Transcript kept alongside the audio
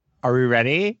Are we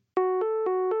ready?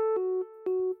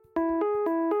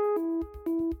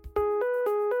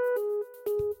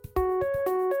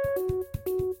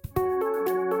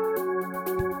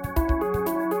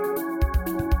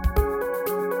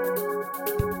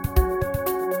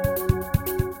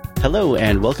 Hello,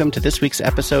 and welcome to this week's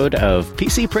episode of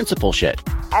PC Principal Shit.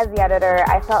 As the editor,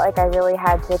 I felt like I really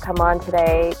had to come on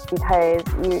today because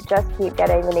you just keep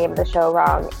getting the name of the show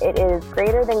wrong. It is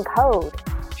Greater Than Code.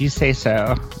 If you say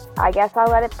so. I guess I'll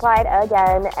let it slide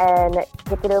again and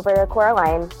kick it over to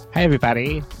Coraline. Hi,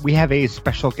 everybody. We have a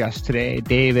special guest today,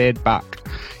 David Bach.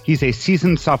 He's a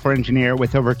seasoned software engineer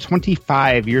with over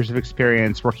 25 years of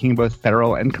experience working in both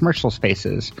federal and commercial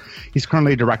spaces. He's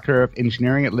currently director of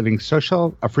engineering at Living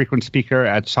Social, a frequent speaker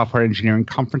at software engineering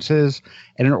conferences,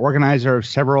 and an organizer of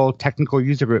several technical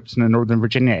user groups in the Northern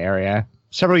Virginia area.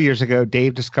 Several years ago,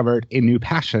 Dave discovered a new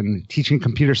passion, teaching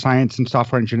computer science and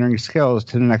software engineering skills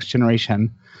to the next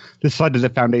generation. This led to the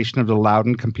foundation of the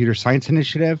Loudoun Computer Science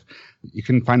Initiative. You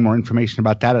can find more information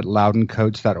about that at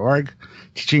loudouncodes.org,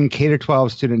 teaching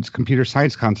K-12 students computer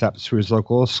science concepts through his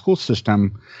local school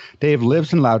system. Dave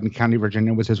lives in Loudoun County,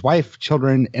 Virginia, with his wife,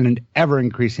 children, and an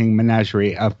ever-increasing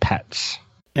menagerie of pets.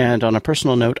 And on a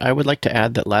personal note, I would like to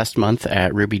add that last month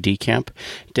at Ruby D Camp,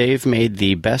 Dave made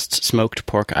the best smoked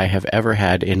pork I have ever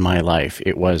had in my life.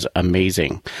 It was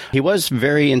amazing. He was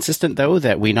very insistent, though,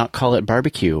 that we not call it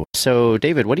barbecue. So,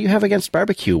 David, what do you have against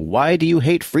barbecue? Why do you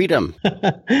hate freedom?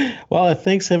 Well,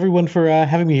 thanks, everyone, for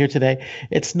having me here today.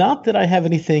 It's not that I have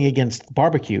anything against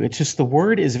barbecue. It's just the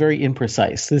word is very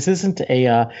imprecise. This isn't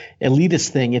a elitist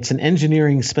thing. It's an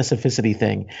engineering specificity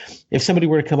thing. If somebody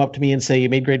were to come up to me and say, you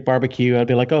made great barbecue, I'd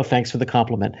be like, oh, thanks for the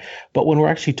compliment. But when we're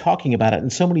actually talking about it,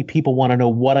 and so many people want to know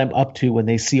what I'm up to when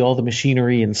they see all the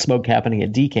machinery and smoke happening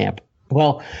at D-Camp,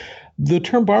 well, the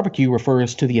term barbecue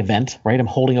refers to the event, right? I'm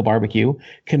holding a barbecue.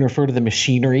 Can refer to the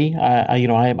machinery.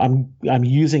 I'm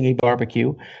using a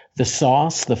barbecue. The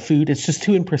sauce, the food, it's just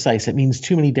too imprecise. It means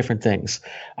too many different things.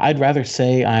 I'd rather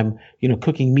say I'm,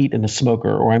 cooking meat in a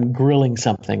smoker, or I'm grilling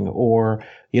something, or,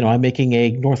 I'm making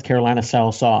a North Carolina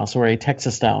style sauce, or a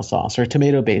Texas style sauce, or a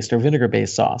tomato based or vinegar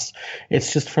based sauce.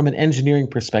 It's just from an engineering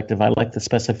perspective, I like the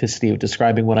specificity of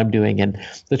describing what I'm doing, and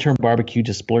the term barbecue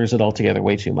just blurs it all together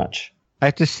way too much. I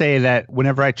have to say that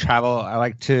whenever I travel, I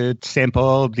like to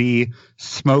sample the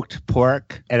smoked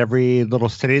pork at every little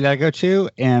city that I go to.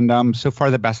 And so far,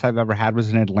 the best I've ever had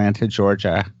was in Atlanta,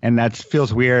 Georgia. And that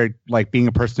feels weird, like being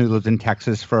a person who lived in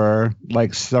Texas for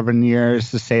like 7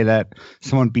 years, to say that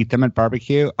someone beat them at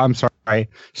barbecue. I'm sorry,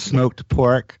 smoked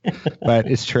pork, but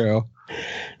it's true.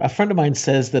 A friend of mine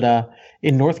says that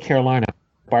in North Carolina,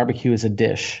 barbecue is a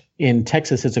dish. In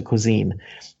Texas, it's a cuisine,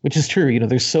 which is true.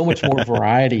 There's so much more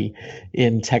variety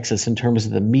in Texas in terms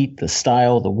of the meat, the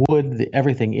style, the wood,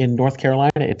 everything. In North Carolina,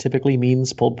 it typically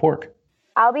means pulled pork.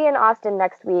 I'll be in Austin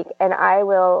next week, and I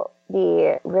will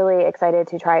be really excited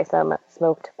to try some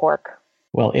smoked pork.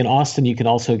 Well, in Austin, you can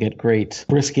also get great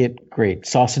brisket, great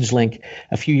sausage link.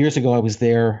 A few years ago, I was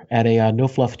there at a No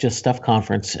Fluff Just Stuff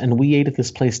conference, and we ate at this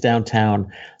place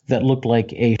downtown that looked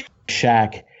like a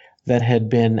shack that had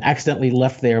been accidentally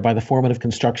left there by the foreman of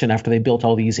construction after they built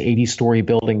all these 80-story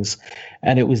buildings.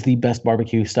 And it was the best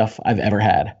barbecue stuff I've ever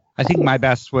had. I think my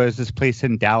best was this place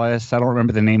in Dallas. I don't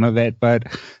remember the name of it, but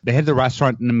they had the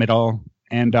restaurant in the middle,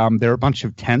 and there were a bunch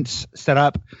of tents set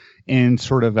up in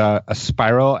sort of a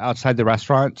spiral outside the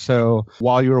restaurant. So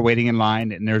while you were waiting in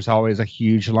line, and there's always a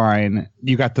huge line,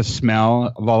 you got the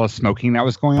smell of all the smoking that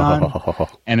was going on.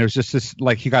 And it was just this,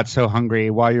 like, you got so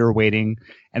hungry while you were waiting.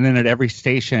 And then at every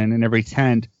station and every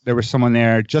tent, there was someone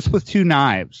there just with 2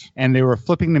 knives, and they were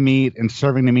flipping the meat and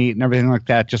serving the meat and everything like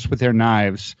that just with their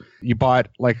knives. You bought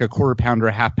like a quarter pound or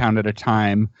a half pound at a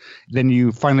time. Then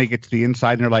you finally get to the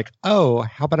inside and they're like, oh,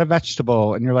 how about a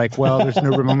vegetable? And you're like, well, there's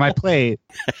no room on my plate.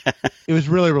 It was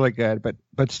really, really good,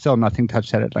 but still nothing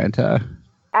touched that Atlanta.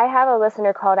 I have a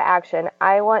listener call to action.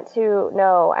 I want you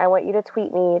to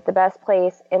tweet me the best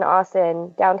place in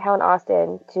Austin, downtown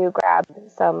Austin, to grab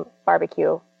some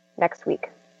barbecue next week.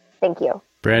 Thank you.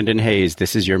 Brandon Hayes,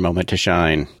 this is your moment to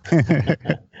shine.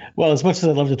 Well, as much as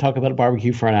I'd love to talk about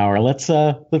barbecue for an hour, let's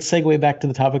segue back to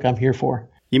the topic I'm here for.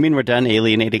 You mean we're done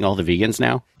alienating all the vegans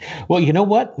now? Well, you know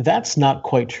what? That's not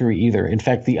quite true either. In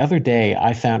fact, the other day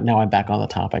now I'm back on the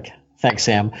topic. Thanks,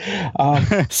 Sam.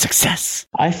 Success.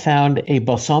 I found a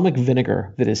balsamic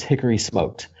vinegar that is hickory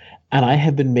smoked, and I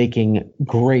have been making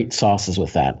great sauces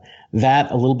with that.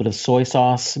 That, a little bit of soy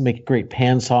sauce, make great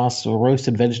pan sauce or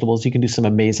roasted vegetables. You can do some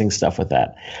amazing stuff with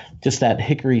that. Just that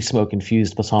hickory smoke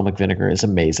infused balsamic vinegar is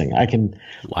amazing. I can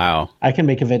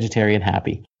make a vegetarian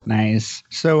happy. Nice.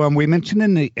 So we mentioned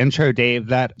in the intro, Dave,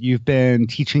 that you've been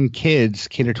teaching kids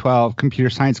K-12 computer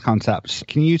science concepts.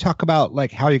 Can you talk about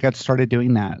how you got started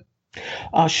doing that?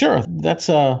 Sure. That's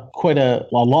quite a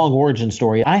long origin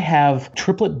story. I have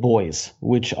triplet boys,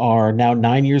 which are now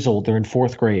 9 years old. They're in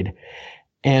fourth grade.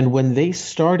 And when they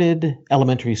started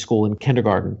elementary school in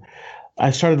kindergarten,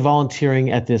 I started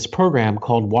volunteering at this program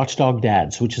called Watchdog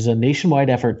Dads, which is a nationwide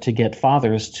effort to get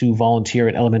fathers to volunteer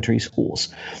at elementary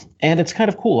schools. And it's kind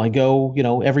of cool. I go,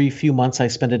 every few months I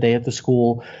spend a day at the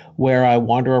school where I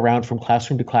wander around from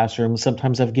classroom to classroom.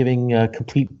 Sometimes I'm giving a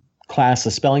complete class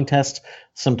a spelling test.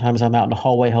 Sometimes I'm out in the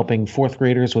hallway helping fourth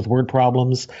graders with word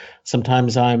problems.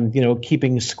 Sometimes I'm,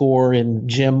 keeping score in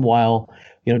gym while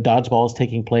dodgeball is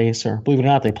taking place, or believe it or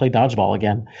not, they play dodgeball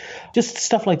again. Just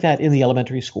stuff like that in the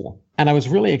elementary school. And I was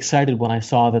really excited when I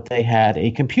saw that they had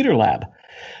a computer lab.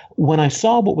 When I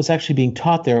saw what was actually being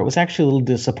taught there, it was actually a little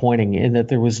disappointing in that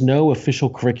there was no official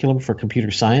curriculum for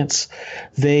computer science.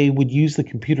 They would use the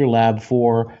computer lab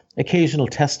for occasional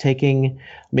test taking,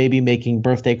 maybe making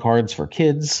birthday cards for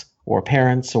kids or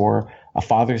parents, or a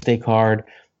Father's Day card,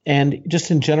 and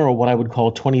just in general what I would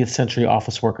call 20th century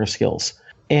office worker skills.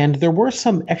 And there were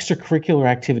some extracurricular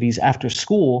activities after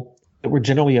school that were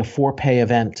generally a for-pay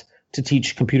event to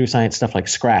teach computer science stuff like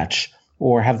Scratch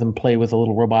or have them play with a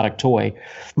little robotic toy.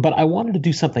 But I wanted to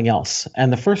do something else.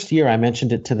 And the first year I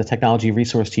mentioned it to the technology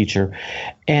resource teacher,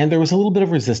 and there was a little bit of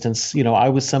resistance. I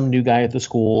was some new guy at the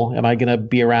school. Am I going to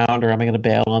be around, or am I going to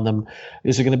bail on them?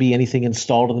 Is there going to be anything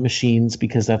installed on the machines?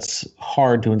 Because that's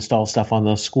hard to install stuff on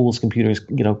the school's computers,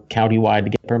 countywide to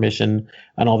get permission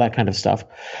and all that kind of stuff.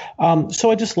 So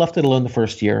I just left it alone the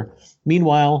first year.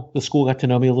 Meanwhile, the school got to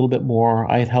know me a little bit more.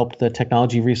 I had helped the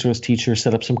technology resource teacher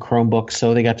set up some Chromebooks,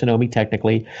 so they got to know me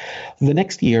technically. The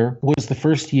next year was the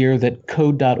first year that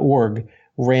Code.org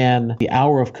ran the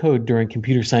Hour of Code during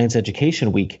Computer Science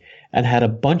Education Week and had a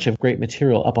bunch of great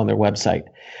material up on their website.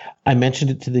 I mentioned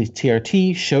it to the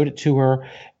TRT, showed it to her,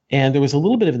 and there was a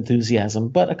little bit of enthusiasm,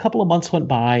 but a couple of months went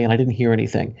by and I didn't hear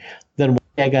anything. Then one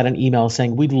day I got an email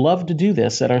saying, we'd love to do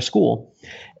this at our school.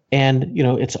 And,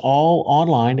 it's all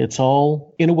online. It's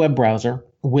all in a web browser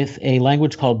with a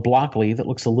language called Blockly that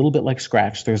looks a little bit like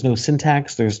Scratch. There's no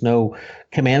syntax. There's no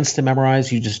commands to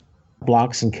memorize. You just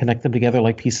blocks and connect them together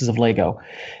like pieces of Lego.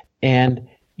 And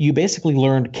you basically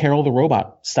learned Carol the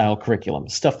Robot style curriculum,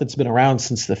 stuff that's been around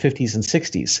since the 50s and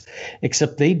 60s,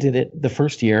 except they did it the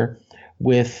first year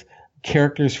with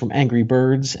characters from Angry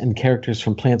Birds and characters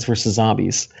from Plants vs.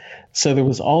 Zombies. So there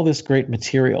was all this great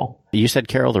material. You said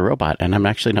Carol the Robot, and I'm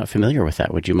actually not familiar with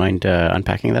that. Would you mind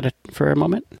unpacking that for a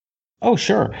moment? Oh,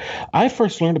 sure. I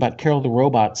first learned about Carol the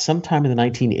Robot sometime in the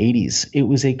 1980s. It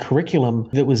was a curriculum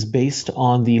that was based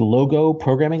on the Logo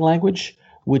programming language,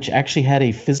 which actually had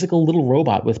a physical little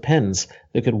robot with pens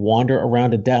that could wander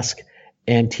around a desk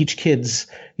and teach kids,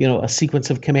 a sequence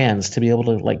of commands to be able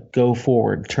to go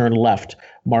forward, turn left,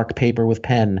 mark paper with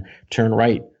pen, turn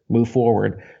right, move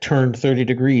forward, turn 30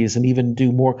 degrees, and even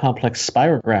do more complex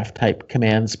spirograph type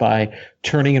commands by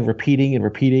turning and repeating and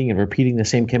repeating and repeating the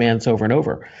same commands over and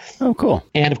over. Oh, cool.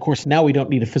 And of course, now we don't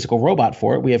need a physical robot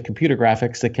for it. We have computer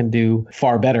graphics that can do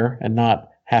far better and not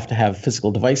have to have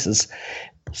physical devices.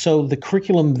 So the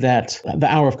curriculum that the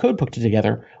Hour of Code put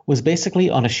together was basically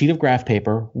on a sheet of graph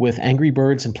paper with Angry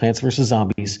Birds and Plants vs.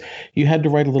 Zombies. You had to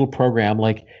write a little program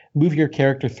like move your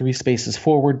character 3 spaces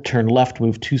forward, turn left,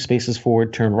 move 2 spaces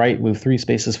forward, turn right, move 3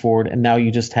 spaces forward, and now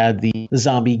you just had the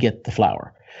zombie get the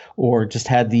flower, or just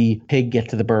had the pig get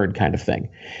to the bird kind of thing.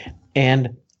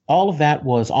 And all of that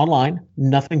was online,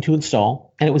 nothing to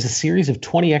install, and it was a series of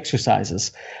 20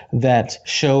 exercises that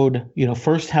showed,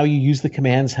 first how you use the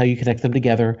commands, how you connect them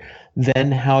together,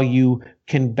 then how you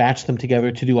can batch them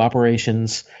together to do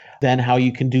operations, then how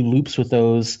you can do loops with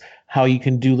those, how you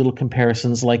can do little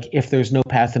comparisons like if there's no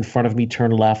path in front of me,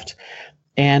 turn left.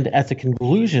 And at the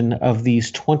conclusion of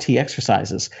these 20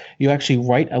 exercises, you actually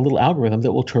write a little algorithm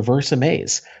that will traverse a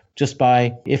maze just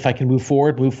by, if I can move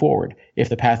forward, move forward. If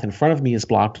the path in front of me is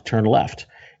blocked, turn left.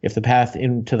 If the path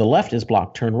to the left is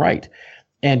blocked, turn right.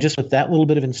 And just with that little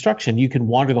bit of instruction, you can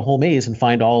wander the whole maze and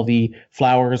find all the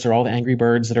flowers or all the Angry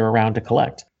Birds that are around to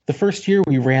collect. The first year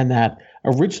we ran that,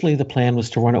 originally the plan was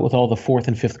to run it with all the 4th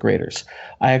and 5th graders.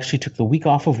 I actually took the week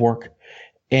off of work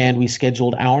and we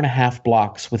scheduled hour-and-a-half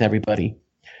blocks with everybody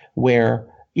where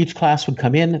each class would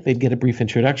come in, they'd get a brief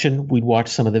introduction, we'd watch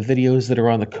some of the videos that are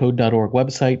on the Code.org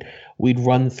website, we'd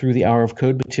run through the Hour of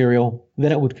Code material,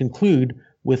 then it would conclude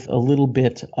with a little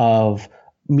bit of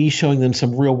me showing them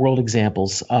some real-world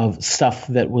examples of stuff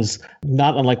that was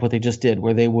not unlike what they just did,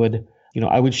 where they would,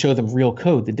 I would show them real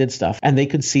code that did stuff, and they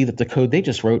could see that the code they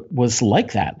just wrote was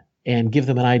like that. and give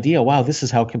them an idea, wow, this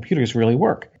is how computers really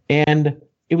work. And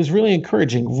it was really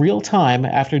encouraging. Real time,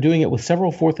 after doing it with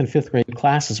several 4th and 5th grade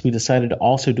classes, we decided to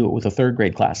also do it with the 3rd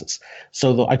grade classes.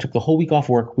 So I took the whole week off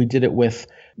work. We did it with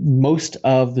most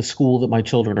of the school that my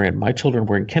children are in. My children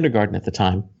were in kindergarten at the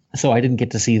time, so I didn't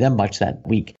get to see them much that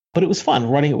week. But it was fun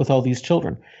running it with all these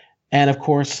children. And of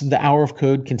course, the Hour of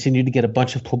Code continued to get a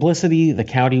bunch of publicity. The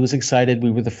county was excited.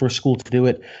 We were the first school to do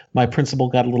it. My principal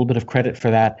got a little bit of credit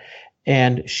for that.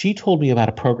 And she told me about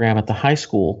a program at the high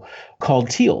school called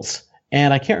TEALS.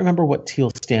 And I can't remember what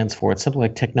TEAL stands for. It's something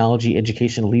like Technology,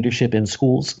 Education, Leadership in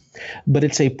Schools. But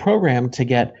it's a program to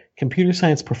get computer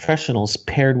science professionals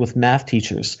paired with math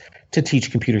teachers to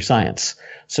teach computer science.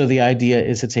 So the idea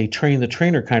is it's a train the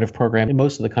trainer kind of program in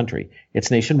most of the country.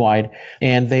 It's nationwide,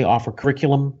 and they offer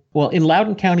curriculum. Well, in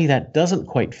Loudoun County, that doesn't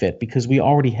quite fit because we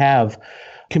already have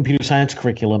computer science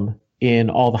curriculum in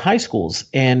all the high schools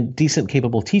and decent,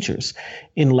 capable teachers.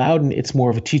 In Loudoun, it's more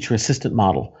of a teacher assistant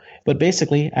model. But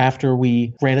basically, after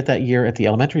we ran it that year at the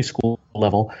elementary school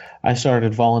level, I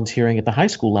started volunteering at the high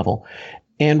school level.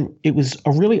 And it was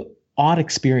a really odd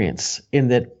experience in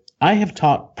that I have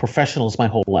taught professionals my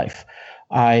whole life.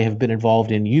 I have been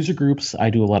involved in user groups. I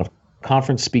do a lot of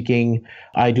conference speaking.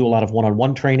 I do a lot of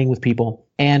one-on-one training with people.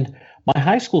 And my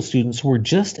high school students were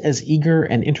just as eager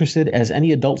and interested as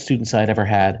any adult students I'd ever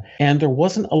had. And there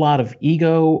wasn't a lot of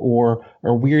ego or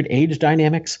weird age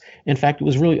dynamics. In fact, it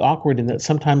was really awkward in that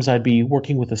sometimes I'd be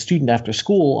working with a student after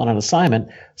school on an assignment,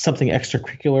 something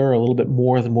extracurricular, a little bit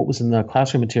more than what was in the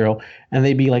classroom material. And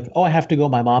they'd be like, oh, I have to go.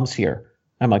 My mom's here.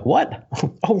 I'm like, what?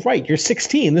 Oh, right. You're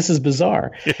 16. This is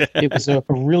bizarre. It was a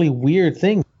really weird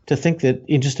thing to think that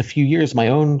in just a few years, my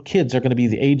own kids are going to be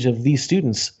the age of these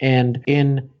students. And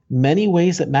in many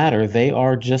ways that matter, they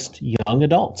are just young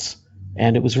adults.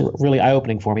 And it was really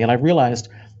eye-opening for me. And I realized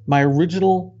my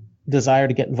original desire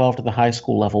to get involved at the high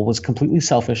school level was completely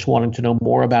selfish, wanting to know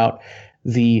more about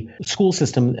the school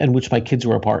system in which my kids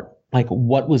were a part, like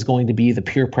what was going to be the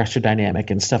peer pressure dynamic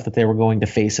and stuff that they were going to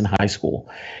face in high school.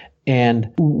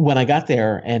 And when I got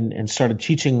there and started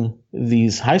teaching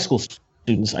these high school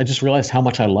students, I just realized how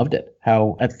much I loved it.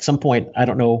 How at some point, I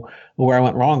don't know where I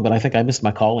went wrong, but I think I missed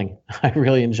my calling. I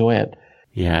really enjoy it.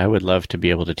 Yeah, I would love to be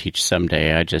able to teach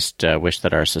someday. I just wish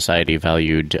that our society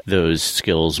valued those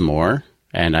skills more.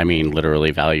 And I mean,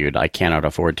 literally valued. I cannot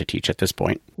afford to teach at this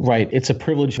point. Right. It's a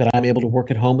privilege that I'm able to work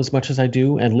at home as much as I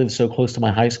do and live so close to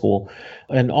my high school.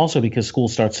 And also because school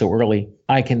starts so early,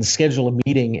 I can schedule a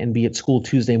meeting and be at school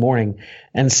Tuesday morning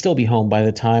and still be home by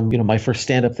the time, my first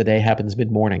stand up of the day happens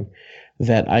mid-morning.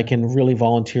 That I can really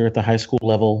volunteer at the high school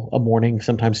level a morning,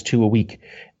 sometimes 2 a week,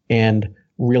 and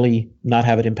really not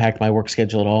have it impact my work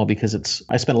schedule at all because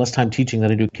I spend less time teaching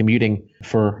than I do commuting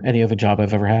for any other job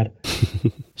I've ever had.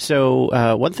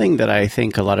 So one thing that I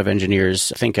think a lot of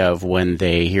engineers think of when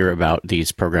they hear about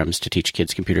these programs to teach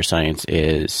kids computer science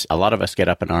is a lot of us get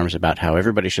up in arms about how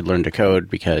everybody should learn to code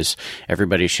because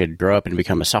everybody should grow up and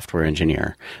become a software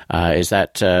engineer. Is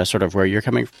that sort of where you're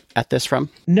coming at this from?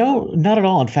 No, not at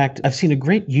all. In fact, I've seen a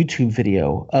great YouTube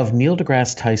video of Neil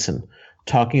deGrasse Tyson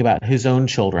talking about his own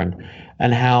children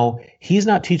and how he's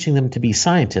not teaching them to be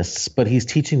scientists, but he's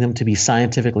teaching them to be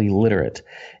scientifically literate.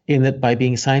 In that by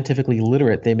being scientifically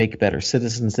literate, they make better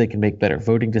citizens, they can make better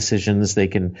voting decisions, they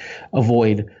can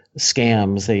avoid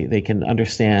scams, they can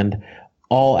understand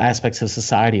all aspects of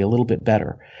society a little bit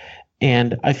better.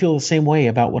 And I feel the same way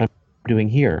about what I'm doing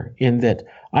here, in that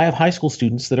I have high school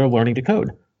students that are learning to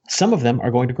code. Some of them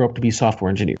are going to grow up to be software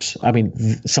engineers. I mean,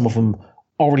 some of them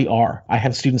already are. I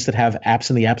have students that have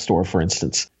apps in the App Store, for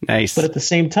instance. Nice. But at the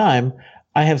same time,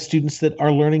 I have students that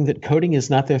are learning that coding is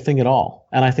not their thing at all.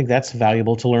 And I think that's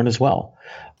valuable to learn as well.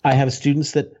 I have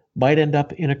students that might end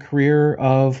up in a career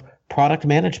of product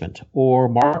management or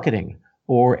marketing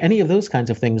or any of those kinds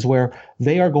of things where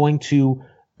they are going to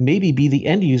maybe be the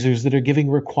end users that are giving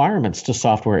requirements to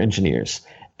software engineers.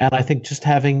 And I think just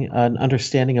having an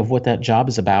understanding of what that job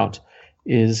is about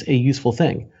is a useful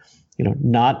thing.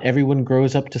 Not everyone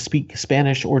grows up to speak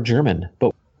Spanish or German,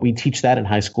 but we teach that in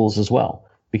high schools as well,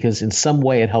 because in some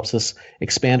way it helps us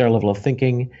expand our level of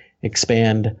thinking,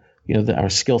 expand, our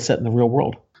skill set in the real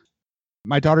world.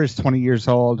 My daughter is 20 years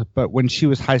old, but when she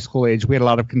was high school age, we had a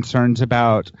lot of concerns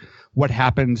about what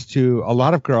happens to a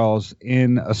lot of girls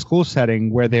in a school setting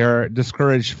where they're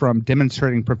discouraged from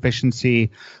demonstrating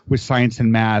proficiency with science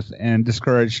and math and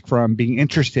discouraged from being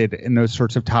interested in those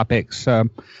sorts of topics.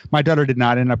 My daughter did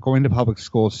not end up going to public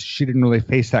schools. She didn't really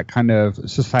face that kind of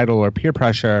societal or peer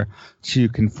pressure to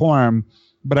conform.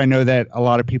 But I know that a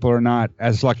lot of people are not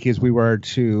as lucky as we were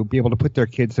to be able to put their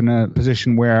kids in a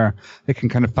position where they can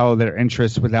kind of follow their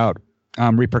interests without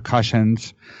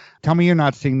repercussions. Tell me you're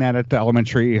not seeing that at the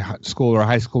elementary school or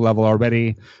high school level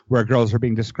already, where girls are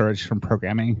being discouraged from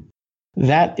programming.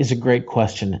 That is a great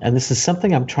question. And this is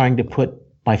something I'm trying to put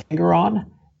my finger on.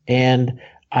 And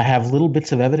I have little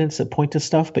bits of evidence that point to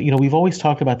stuff. But, we've always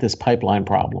talked about this pipeline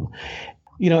problem.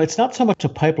 It's not so much a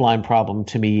pipeline problem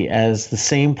to me as the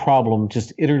same problem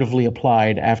just iteratively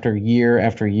applied after year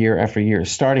after year after year,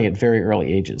 starting at very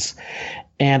early ages.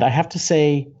 And I have to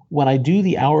say, when I do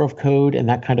the hour of code and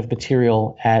that kind of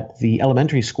material at the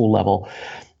elementary school level,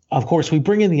 of course, we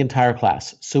bring in the entire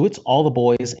class. So it's all the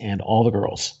boys and all the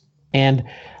girls. And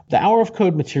the hour of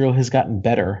code material has gotten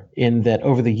better in that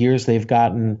over the years, they've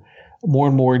gotten more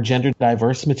and more gender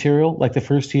diverse material. Like the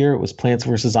first year, it was Plants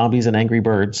vs. Zombies and Angry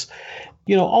Birds.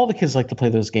 All the kids like to play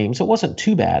those games. It wasn't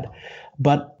too bad.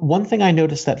 But one thing I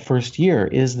noticed that first year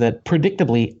is that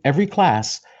predictably, every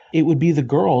class, it would be the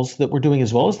girls that were doing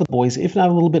as well as the boys, if not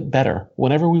a little bit better.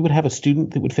 Whenever we would have a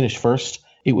student that would finish first,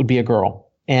 it would be a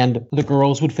girl. And the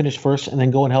girls would finish first and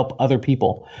then go and help other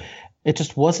people. It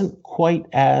just wasn't quite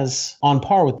as on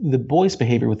par with the boys'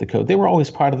 behavior with the code. They were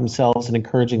always proud of themselves and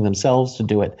encouraging themselves to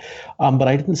do it. But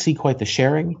I didn't see quite the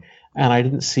sharing, and I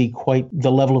didn't see quite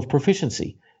the level of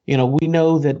proficiency. We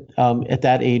know that at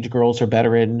that age, girls are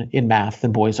better in math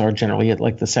than boys are generally at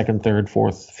like the second, third,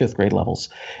 fourth, fifth grade levels.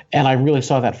 And I really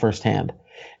saw that firsthand.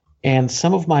 And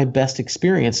some of my best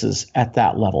experiences at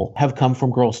that level have come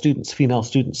from girl students, female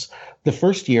students. The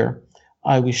first year,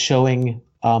 I was showing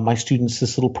my students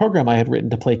this little program I had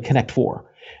written to play Connect 4.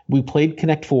 We played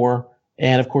Connect 4,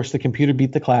 and of course the computer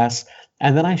beat the class.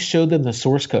 And then I showed them the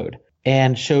source code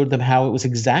and showed them how it was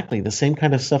exactly the same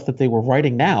kind of stuff that they were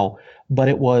writing now, but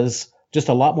it was just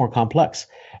a lot more complex.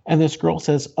 And this girl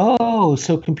says, "Oh,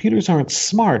 so computers aren't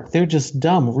smart. They're just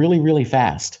dumb really, really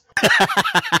fast."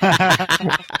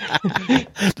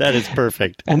 That is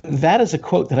perfect. And that is a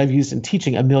quote that I've used in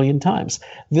teaching a million times.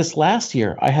 This last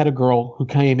year, I had a girl who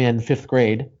came in fifth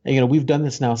grade. And, we've done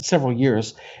this now several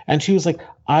years. And she was like,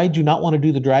 "I do not want to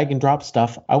do the drag and drop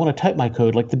stuff. I want to type my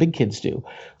code like the big kids do."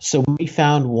 So we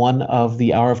found one of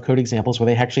the hour of code examples where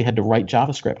they actually had to write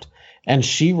JavaScript. And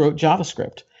she wrote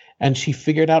JavaScript. And she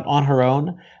figured out on her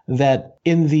own that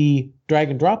in the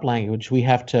drag and drop language, we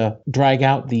have to drag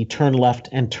out the turn left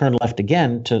and turn left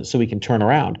again so we can turn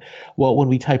around. Well, when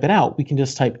we type it out, we can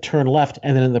just type turn left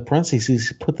and then in the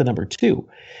parentheses, put the number 2.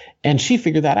 And she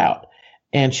figured that out.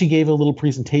 And she gave a little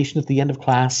presentation at the end of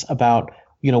class about,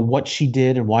 what she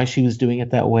did and why she was doing it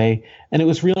that way. And it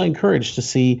was really encouraged to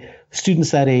see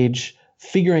students that age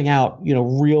figuring out,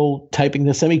 real typing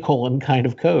the semicolon kind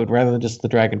of code rather than just the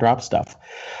drag and drop stuff.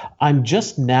 I'm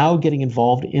just now getting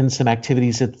involved in some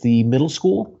activities at the middle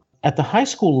school. At the high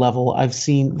school level, I've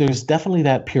seen there's definitely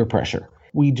that peer pressure.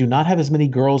 We do not have as many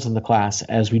girls in the class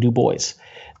as we do boys.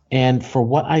 And for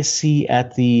what I see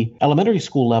at the elementary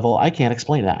school level, I can't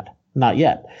explain that. Not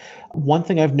yet. One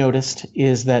thing I've noticed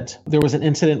is that there was an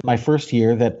incident my first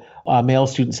year that a male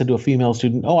student said to a female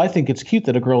student, "Oh, I think it's cute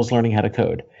that a girl's learning how to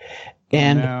code."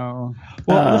 And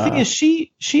the thing is,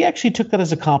 she actually took that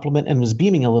as a compliment and was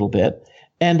beaming a little bit.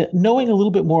 And knowing a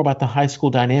little bit more about the high school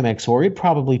dynamics, or it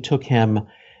probably took him,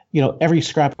 every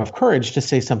scrap of courage to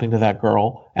say something to that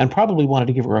girl and probably wanted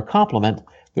to give her a compliment.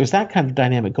 There's that kind of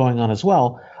dynamic going on as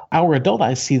well. Our adult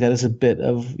eyes see that as a bit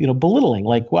of, belittling,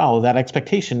 like, wow, that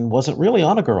expectation wasn't really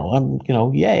on a girl.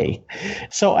 Yay.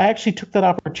 So I actually took that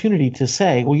opportunity to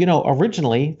say, well,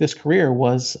 originally this career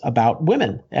was about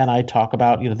women. And I talk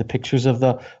about, the pictures of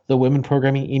the women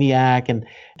programming ENIAC and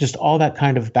just all that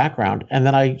kind of background. And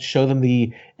then I show them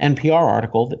the NPR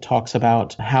article that talks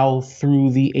about how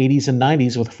through the 80s and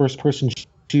 90s with first-person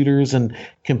shooters and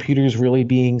computers really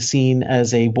being seen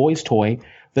as a boy's toy,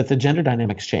 that the gender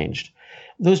dynamics changed.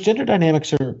 Those gender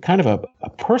dynamics are kind of a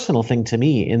personal thing to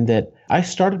me in that I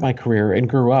started my career and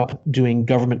grew up doing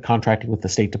government contracting with the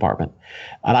State Department.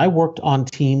 And I worked on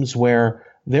teams where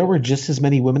there were just as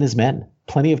many women as men,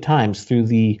 plenty of times through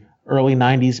the early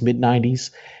 90s, mid 90s.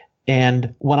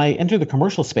 And when I entered the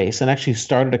commercial space and actually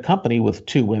started a company with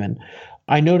 2 women,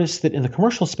 I noticed that in the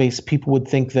commercial space, people would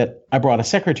think that I brought a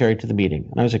secretary to the meeting.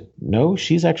 And I was like, no,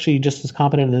 she's actually just as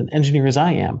competent an engineer as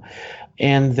I am.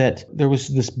 And that there was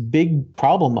this big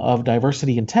problem of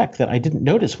diversity in tech that I didn't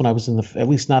notice when I was at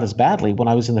least not as badly when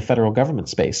I was in the federal government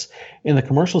space. In the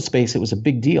commercial space, it was a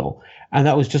big deal. And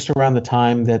that was just around the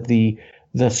time that the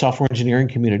software engineering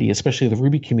community, especially the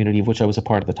Ruby community, of which I was a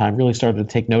part at the time, really started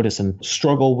to take notice and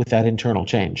struggle with that internal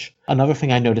change. Another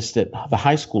thing I noticed at the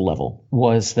high school level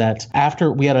was that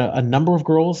after we had a number of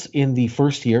girls in the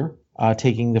first year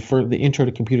taking the intro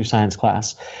to computer science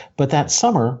class, but that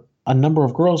summer, a number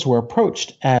of girls were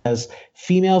approached as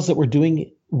females that were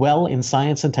doing well in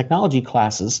science and technology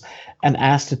classes and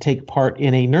asked to take part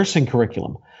in a nursing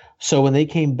curriculum. So when they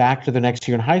came back to their next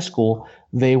year in high school,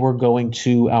 they were going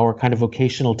to our kind of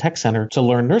vocational tech center to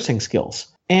learn nursing skills.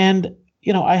 And,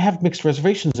 I have mixed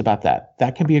reservations about that.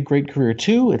 That can be a great career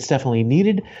too. It's definitely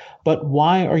needed. But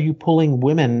why are you pulling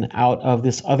women out of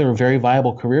this other very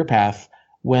viable career path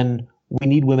when we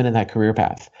need women in that career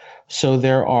path? So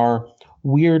there are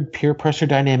weird peer pressure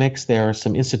dynamics. There are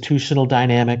some institutional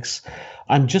dynamics.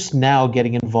 I'm just now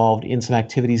getting involved in some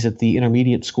activities at the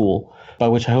intermediate school, by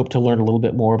which I hope to learn a little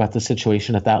bit more about the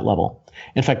situation at that level.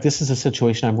 In fact, this is a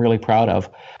situation I'm really proud of.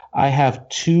 I have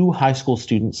 2 high school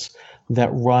students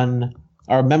that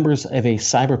are members of a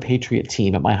Cyber Patriot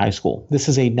team at my high school. This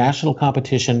is a national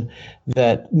competition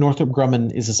that Northrop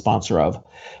Grumman is a sponsor of,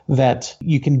 that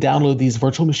you can download these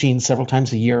virtual machines several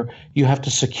times a year. You have to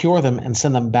secure them and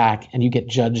send them back, and you get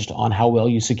judged on how well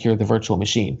you secure the virtual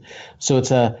machine. So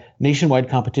it's a nationwide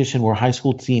competition where high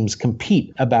school teams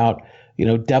compete about,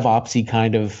 DevOps-y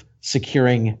kind of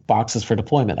securing boxes for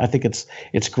deployment. I think it's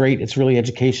great. It's really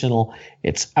educational.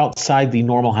 It's outside the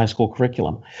normal high school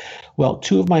curriculum. Well,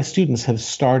 2 of my students have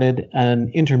started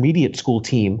an intermediate school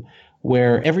team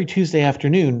where every Tuesday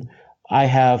afternoon I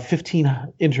have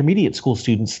 15 intermediate school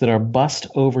students that are bused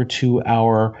over to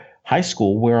our high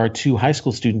school where our 2 high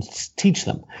school students teach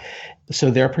them.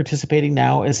 So they're participating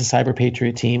now as a Cyber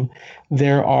Patriot team.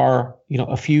 There are,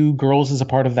 a few girls as a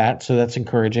part of that, so that's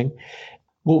encouraging.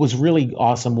 What was really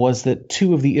awesome was that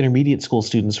 2 of the intermediate school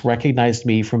students recognized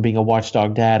me from being a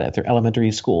watchdog dad at their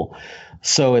elementary school.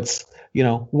 So it's,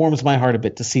 warms my heart a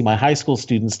bit to see my high school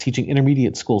students teaching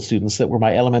intermediate school students that were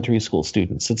my elementary school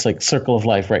students. It's like circle of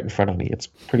life right in front of me. It's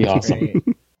pretty awesome.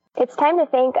 It's time to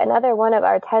thank another one of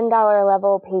our $10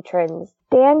 level patrons,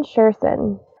 Dan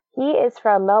Sherson. He is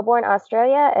from Melbourne,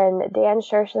 Australia, and Dan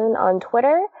Sherson on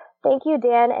Twitter. Thank you,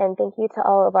 Dan, and thank you to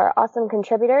all of our awesome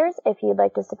contributors. If you'd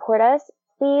like to support us,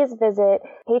 please visit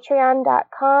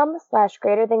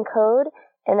patreon.com/greaterthancode,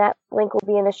 and that link will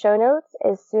be in the show notes.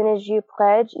 As soon as you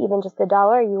pledge even just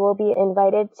 $1, you will be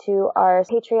invited to our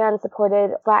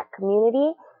Patreon-supported Slack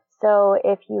community. So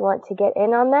if you want to get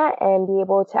in on that and be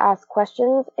able to ask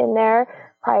questions in there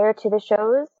prior to the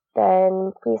shows,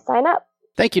 then please sign up.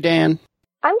 Thank you, Dan.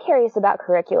 I'm curious about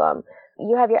curriculum.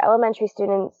 You have your elementary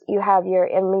students, you have your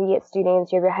intermediate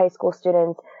students, you have your high school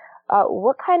students.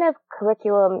 What kind of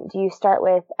curriculum do you start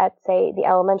with at, say, the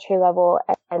elementary level?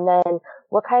 And then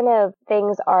what kind of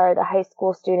things are the high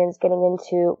school students getting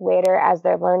into later as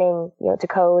they're learning, to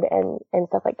code and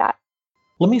stuff like that?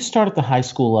 Let me start at the high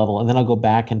school level, and then I'll go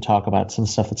back and talk about some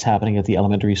stuff that's happening at the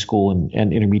elementary school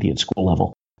and intermediate school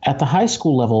level. At the high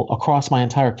school level, across my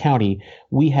entire county,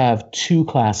 we have 2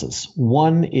 classes.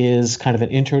 One is kind of an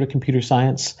intro to computer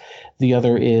science. The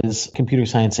other is computer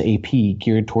science AP,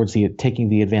 geared towards taking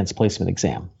the advanced placement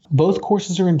exam. Both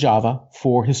courses are in Java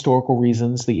for historical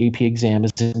reasons. The AP exam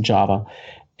is in Java.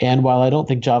 And while I don't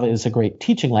think Java is a great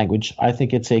teaching language, I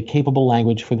think it's a capable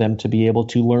language for them to be able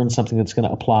to learn something that's going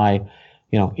to apply,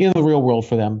 in the real world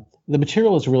for them. The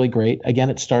material is really great. Again,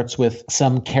 it starts with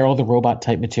some Carol the Robot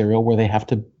type material where they have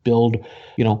to build,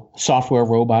 software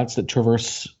robots that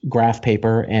traverse graph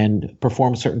paper and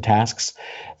perform certain tasks.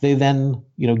 They then,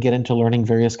 get into learning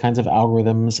various kinds of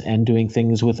algorithms and doing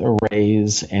things with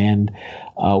arrays. And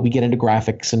we get into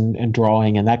graphics and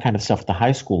drawing and that kind of stuff at the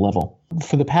high school level.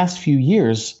 For the past few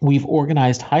years, we've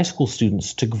organized high school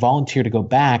students to volunteer to go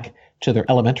back to their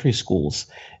elementary schools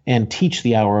and teach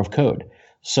the hour of code.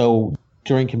 So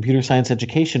during Computer Science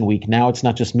Education Week, now it's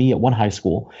not just me at one high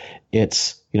school.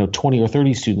 It's 20 or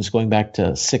 30 students going back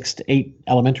to 6 to 8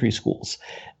 elementary schools.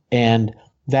 And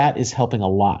that is helping a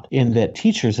lot in that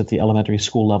teachers at the elementary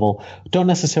school level don't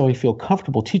necessarily feel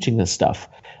comfortable teaching this stuff.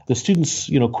 The students,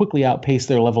 quickly outpace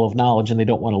their level of knowledge and they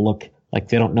don't want to look like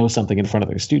they don't know something in front of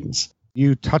their students.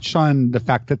 You touched on the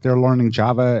fact that they're learning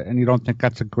Java and you don't think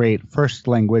that's a great first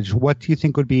language. What do you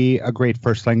think would be a great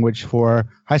first language for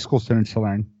high school students to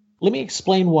learn? Let me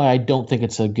explain why I don't think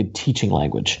it's a good teaching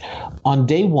language. On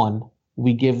day 1,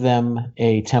 we give them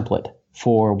a template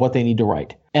for what they need to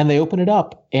write. And they open it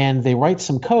up and they write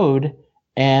some code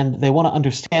and they want to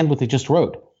understand what they just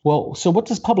wrote. Well, so what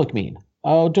does public mean?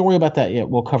 Oh, don't worry about that yet.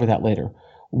 We'll cover that later.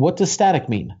 What does static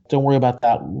mean? Don't worry about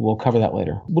that. We'll cover that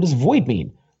later. What does void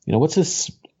mean? What's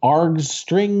this args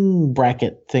string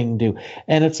bracket thing do?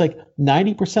 And it's like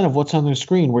 90% of what's on their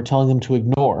screen we're telling them to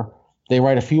ignore. They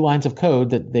write a few lines of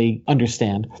code that they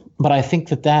understand. But I think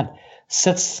that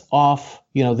sets off,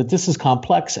 that this is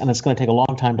complex and it's going to take a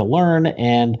long time to learn.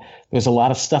 And there's a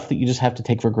lot of stuff that you just have to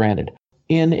take for granted.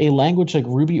 In a language like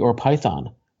Ruby or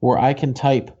Python, where I can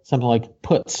type something like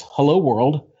puts hello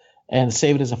world, and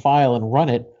save it as a file and run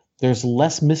it, there's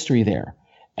less mystery there.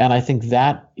 And I think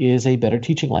that is a better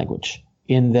teaching language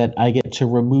in that I get to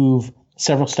remove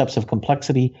several steps of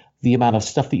complexity, the amount of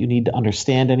stuff that you need to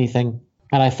understand anything.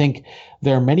 And I think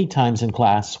there are many times in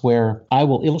class where I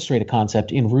will illustrate a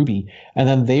concept in Ruby and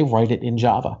then they write it in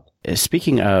Java.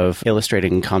 Speaking of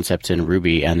illustrating concepts in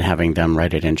Ruby and having them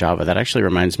write it in Java, that actually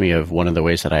reminds me of one of the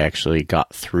ways that I actually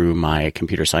got through my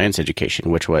computer science education,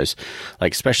 which was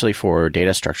like, especially for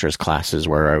data structures classes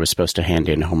where I was supposed to hand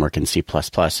in homework in C++,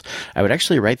 I would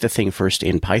actually write the thing first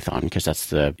in Python because that's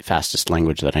the fastest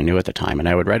language that I knew at the time. And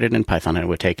I would write it in Python and it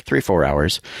would take 3-4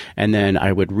 hours. And then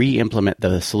I would re-implement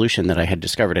the solution that I had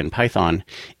discovered in Python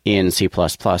in C++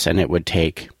 and it would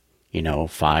take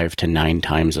 5 to 9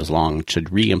 times as long to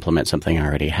re-implement something I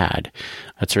already had.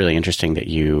 That's really interesting that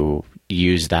you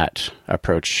use that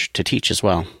approach to teach as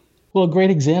well. Well, a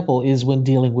great example is when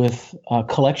dealing with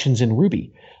collections in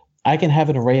Ruby. I can have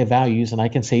an array of values and I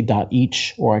can say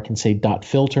 .each or I can say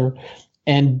 .filter.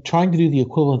 And trying to do the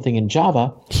equivalent thing in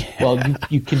Java, well,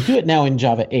 you can do it now in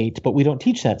Java 8, but we don't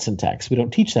teach that syntax. We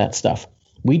don't teach that stuff.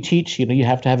 We teach, you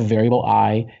have to have a variable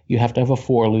I, you have to have a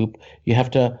for loop, you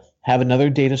have to have another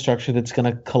data structure that's going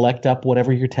to collect up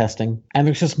whatever you're testing. And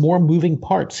there's just more moving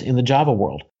parts in the Java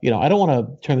world. I don't want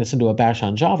to turn this into a bash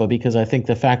on Java because I think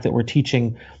the fact that we're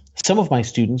teaching some of my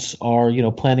students are,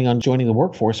 planning on joining the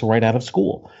workforce right out of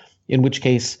school, in which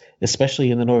case,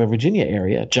 especially in the Northern Virginia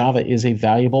area, Java is a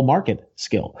valuable market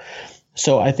skill.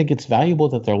 So I think it's valuable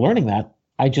that they're learning that.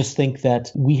 I just think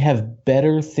that we have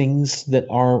better things that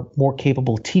are more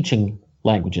capable teaching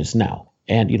languages now.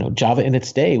 And, Java in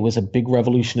its day was a big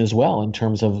revolution as well in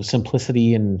terms of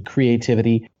simplicity and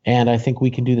creativity. And I think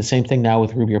we can do the same thing now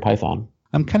with Ruby or Python.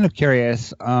 I'm kind of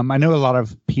curious. I know a lot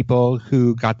of people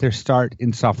who got their start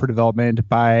in software development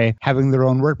by having their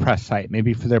own WordPress site,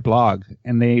 maybe for their blog,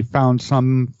 and they found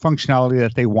some functionality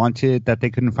that they wanted that they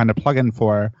couldn't find a plugin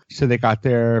for, so they got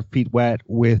their feet wet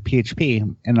with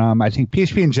PHP. And I think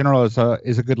PHP in general is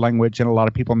a good language, and a lot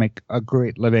of people make a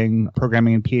great living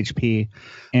programming in PHP.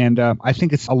 And I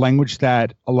think it's a language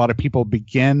that a lot of people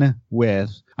begin with.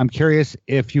 I'm curious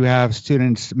if you have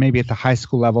students maybe at the high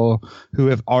school level who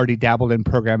have already dabbled in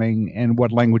programming and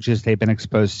what languages they've been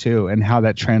exposed to and how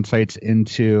that translates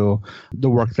into the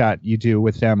work that you do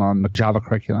with them on the Java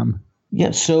curriculum.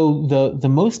 Yeah, so the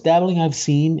most dabbling I've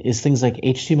seen is things like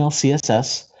HTML,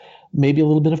 CSS, maybe a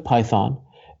little bit of Python,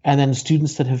 and then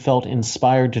students that have felt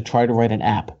inspired to try to write an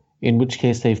app, in which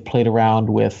case they've played around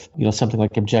with something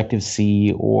like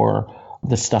Objective-C or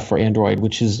the stuff for Android,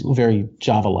 which is very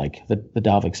Java-like. The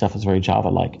Dalvik stuff is very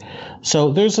Java-like.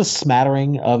 So there's a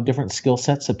smattering of different skill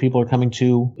sets that people are coming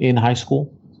to in high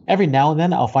school. Every now and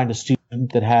then I'll find a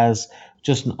student that has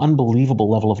just an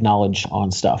unbelievable level of knowledge on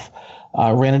stuff.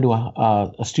 I ran into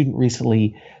a student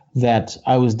recently that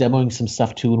I was demoing some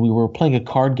stuff to, and we were playing a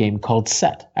card game called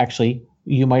Set. Actually,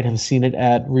 you might have seen it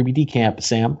at Ruby D Camp,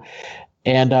 Sam.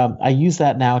 And I use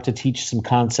that now to teach some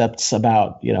concepts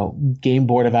about, game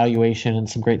board evaluation and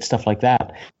some great stuff like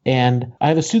that. And I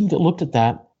have a student that looked at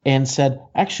that and said,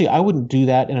 actually, I wouldn't do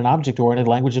that in an object-oriented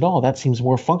language at all. That seems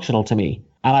more functional to me.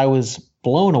 And I was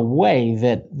blown away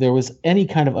that there was any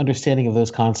kind of understanding of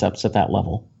those concepts at that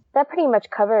level. That pretty much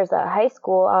covers high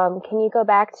school. Can you go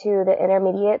back to the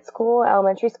intermediate school,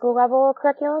 elementary school level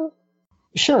curriculum?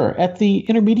 Sure. At the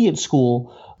intermediate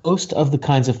school, most of the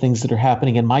kinds of things that are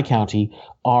happening in my county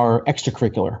are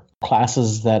extracurricular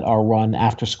classes that are run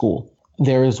after school.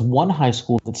 There is one high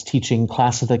school that's teaching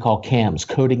classes they call CAMS,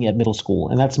 coding at middle school,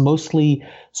 and that's mostly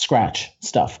Scratch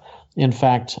stuff. In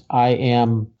fact, I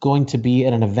am going to be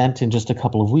at an event in just a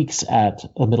couple of weeks at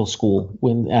a middle school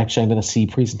when actually I'm going to see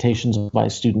presentations by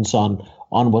students on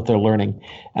what they're learning.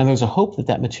 And there's a hope that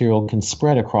that material can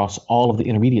spread across all of the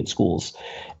intermediate schools.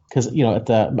 Because,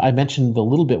 I mentioned the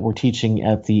little bit we're teaching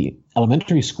at the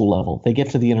elementary school level. They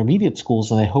get to the intermediate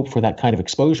schools and they hope for that kind of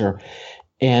exposure.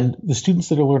 And the students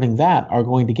that are learning that are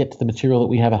going to get to the material that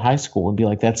we have at high school and be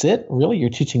like, that's it? Really? You're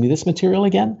teaching me this material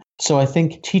again? So I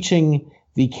think teaching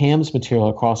the CAMS material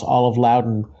across all of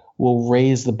Loudoun will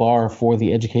raise the bar for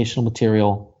the educational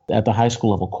material at the high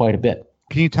school level quite a bit.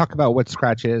 Can you talk about what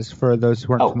Scratch is for those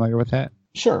who aren't familiar with that?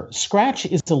 Sure. Scratch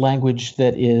is a language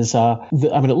that is,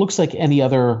 it looks like any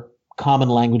other common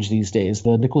language these days,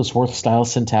 the Nicholas Wirth style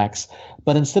syntax,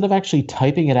 but instead of actually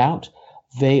typing it out,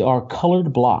 they are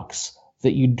colored blocks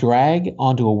that you drag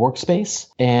onto a workspace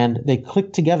and they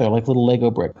click together like little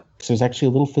Lego bricks. There's actually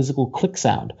a little physical click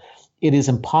sound. It is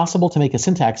impossible to make a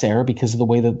syntax error because of the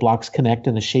way that blocks connect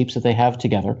and the shapes that they have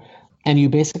together. And you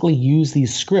basically use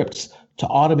these scripts to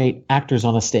automate actors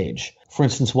on a stage. For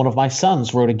instance, one of my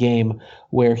sons wrote a game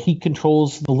where he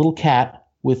controls the little cat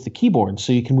with the keyboard.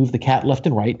 So you can move the cat left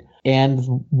and right,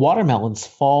 and watermelons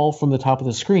fall from the top of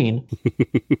the screen.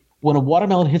 When a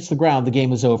watermelon hits the ground, the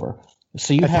game is over.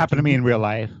 So That's happened to me in real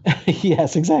life.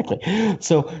 Yes, exactly.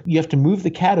 So you have to move the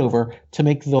cat over to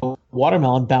make the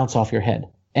watermelon bounce off your head.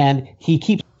 And he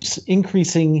keeps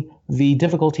increasing the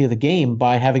difficulty of the game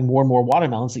by having more and more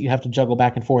watermelons that you have to juggle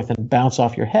back and forth and bounce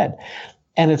off your head.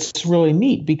 And it's really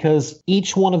neat because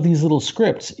each one of these little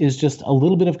scripts is just a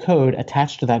little bit of code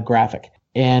attached to that graphic.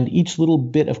 And each little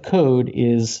bit of code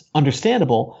is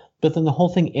understandable, but then the whole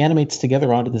thing animates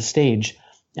together onto the stage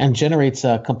and generates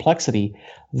a complexity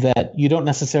that you don't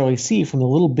necessarily see from the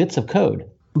little bits of code.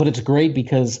 But it's great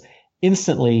because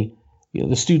instantly,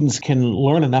 the students can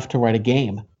learn enough to write a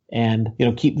game, and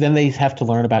then they have to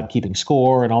learn about keeping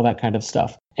score and all that kind of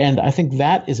stuff. And I think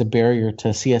that is a barrier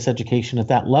to CS education at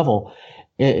that level.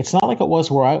 It's not like it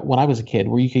was when I was a kid,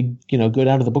 where you could go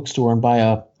down to the bookstore and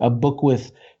buy a book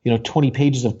with 20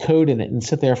 pages of code in it and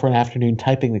sit there for an afternoon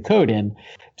typing the code in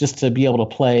just to be able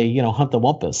to play, Hunt the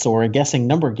Wumpus or a guessing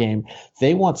number game.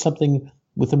 They want something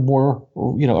with a more,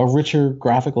 a richer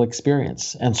graphical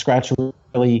experience, and Scratch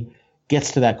really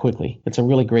gets to that quickly. It's a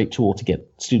really great tool to get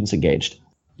students engaged. Do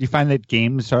you find that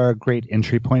games are a great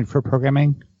entry point for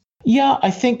programming? Yeah,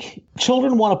 I think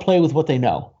children want to play with what they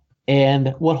know,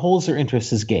 and what holds their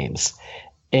interest is games.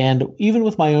 And even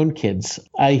with my own kids,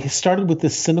 I started with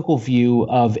this cynical view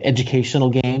of educational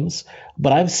games,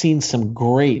 but I've seen some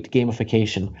great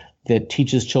gamification that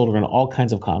teaches children all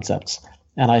kinds of concepts.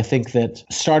 And I think that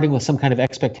starting with some kind of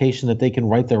expectation that they can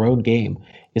write their own game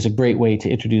is a great way to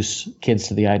introduce kids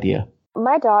to the idea.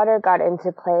 My daughter got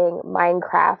into playing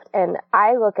Minecraft, and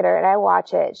I look at her and I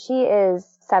watch it. She is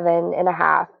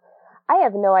 7.5. I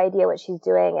have no idea what she's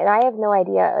doing, and I have no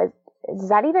idea, does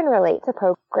that even relate to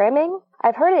programming?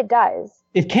 I've heard it does.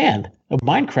 It can.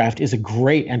 Minecraft is a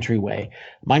great entryway.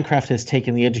 Minecraft has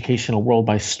taken the educational world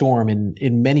by storm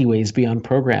in many ways beyond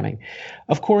programming.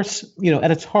 Of course,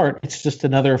 at its heart, it's just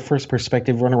another first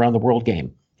perspective run around the world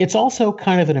game. It's also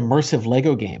kind of an immersive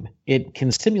Lego game. It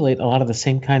can simulate a lot of the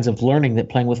same kinds of learning that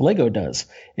playing with Lego does,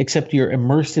 except you're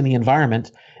immersed in the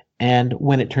environment, and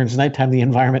when it turns nighttime, the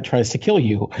environment tries to kill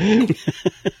you.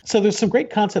 So there's some great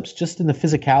concepts just in the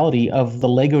physicality of the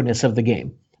Lego-ness of the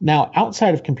game. Now,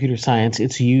 outside of computer science,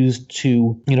 it's used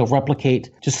to, replicate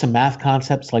just some math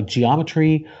concepts like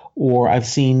geometry, or I've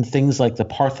seen things like the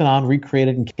Parthenon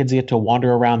recreated and kids get to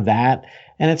wander around that.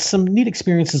 And it's some neat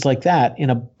experiences like that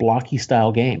in a blocky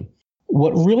style game.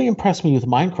 What really impressed me with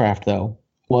Minecraft, though,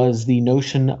 was the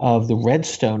notion of the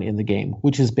redstone in the game,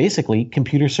 which is basically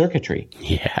computer circuitry.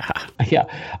 Yeah.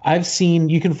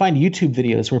 You can find YouTube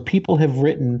videos where people have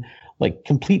written like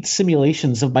complete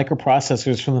simulations of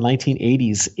microprocessors from the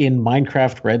 1980s in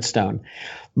Minecraft Redstone.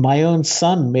 My own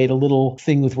son made a little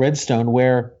thing with Redstone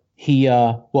where he,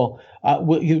 you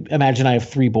imagine I have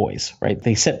 3 boys, right?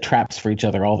 They set traps for each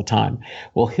other all the time.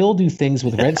 Well, he'll do things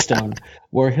with Redstone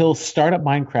where he'll start up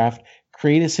Minecraft,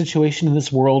 create a situation in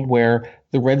this world where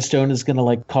the redstone is going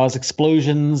to cause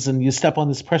explosions, and you step on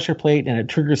this pressure plate and it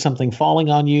triggers something falling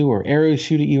on you, or arrows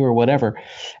shoot at you, or whatever.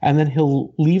 And then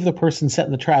he'll leave the person set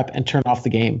in the trap and turn off the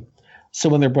game. So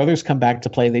when their brothers come back to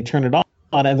play, they turn it on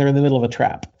and they're in the middle of a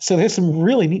trap. So there's some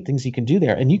really neat things you can do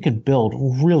there. And you can build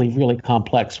really, really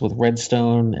complex with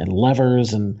redstone and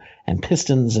levers and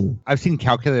pistons. And I've seen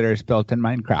calculators built in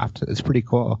Minecraft. It's pretty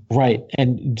cool. Right.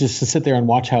 And just to sit there and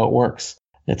watch how it works.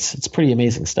 It's pretty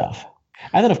amazing stuff.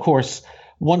 And then, of course,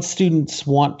 once students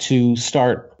want to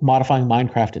start modifying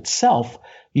Minecraft itself,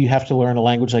 you have to learn a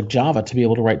language like Java to be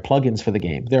able to write plugins for the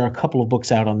game. There are a couple of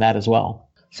books out on that as well.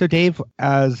 So, Dave,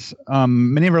 as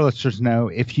many of our listeners know,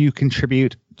 if you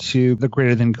contribute to the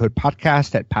Greater Than Code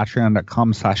podcast at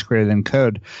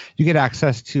patreon.com/greaterthancode, you get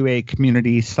access to a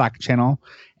community Slack channel.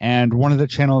 And one of the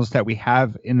channels that we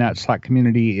have in that Slack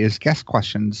community is guest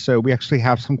questions. So we actually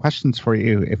have some questions for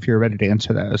you if you're ready to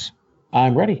answer those.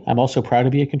 I'm ready. I'm also proud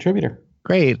to be a contributor.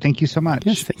 Great. Thank you so much.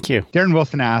 Yes, thank you. Darren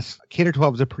Wilson asks,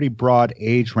 K-12 is a pretty broad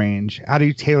age range. How do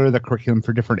you tailor the curriculum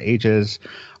for different ages?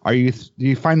 Do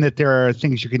you find that there are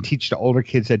things you can teach to older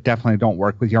kids that definitely don't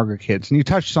work with younger kids? And you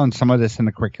touched on some of this in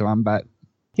the curriculum, but...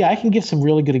 Yeah, I can give some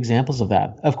really good examples of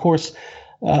that. Of course,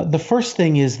 the first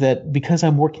thing is that because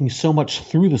I'm working so much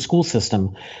through the school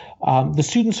system, the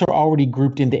students are already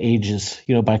grouped into ages,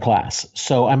 by class.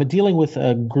 So I'm dealing with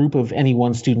a group of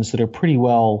NE1 students that are pretty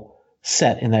well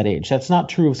set in that age. That's not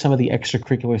true of some of the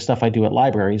extracurricular stuff I do at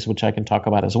libraries, which I can talk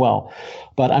about as well.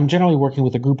 But I'm generally working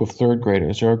with a group of 3rd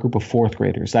graders or a group of 4th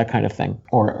graders, that kind of thing.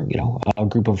 Or, a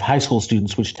group of high school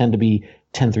students, which tend to be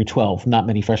 10 through 12. Not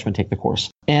many freshmen take the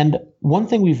course. And one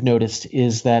thing we've noticed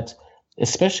is that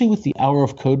especially with the Hour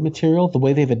of Code material, the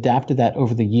way they've adapted that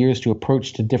over the years to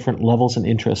approach to different levels and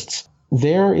interests.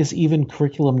 There is even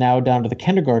curriculum now down to the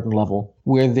kindergarten level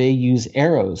where they use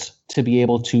arrows to be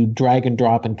able to drag and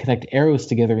drop and connect arrows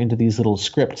together into these little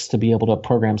scripts to be able to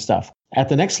program stuff. At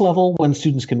the next level, when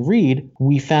students can read,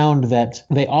 we found that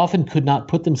they often could not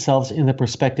put themselves in the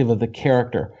perspective of the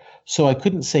character. So I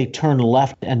couldn't say turn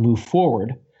left and move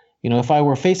forward. If I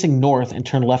were facing north and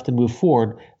turn left and move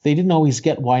forward, they didn't always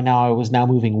get why now I was now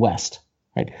moving west.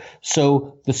 Right.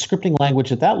 So the scripting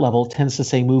language at that level tends to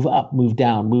say move up, move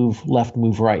down, move left,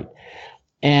 move right.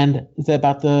 And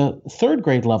about the third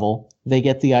grade level, they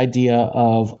get the idea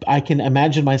of I can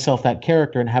imagine myself that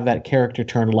character and have that character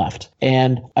turn left.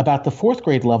 And about the fourth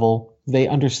grade level, they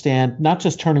understand not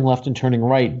just turning left and turning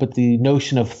right, but the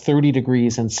notion of 30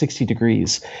 degrees and 60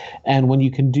 degrees. And when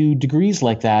you can do degrees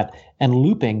like that and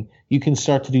looping, you can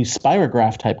start to do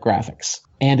spirograph type graphics.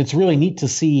 And it's really neat to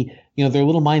see, their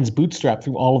little minds bootstrap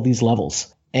through all of these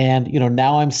levels. And,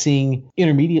 now I'm seeing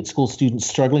intermediate school students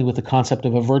struggling with the concept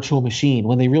of a virtual machine.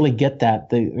 When they really get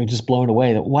that, they're just blown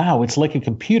away that, wow, it's like a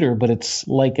computer, but it's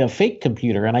like a fake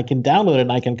computer. And I can download it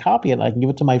and I can copy it and I can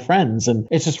give it to my friends. And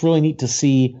it's just really neat to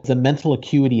see the mental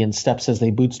acuity and steps as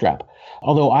they bootstrap.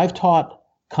 Although I've taught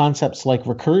concepts like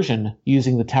recursion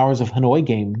using the Towers of Hanoi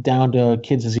game down to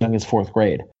kids as young as fourth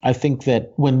grade. I think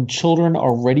that when children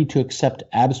are ready to accept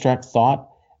abstract thought,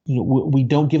 we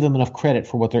don't give them enough credit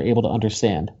for what they're able to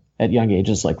understand at young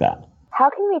ages like that.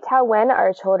 How can we tell when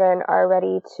our children are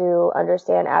ready to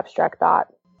understand abstract thought?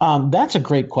 That's a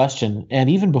great question.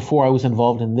 And even before I was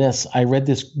involved in this, I read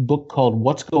this book called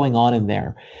What's Going On in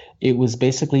There. It was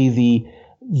basically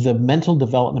the mental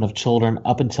development of children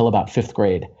up until about fifth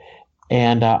grade.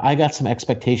 And I got some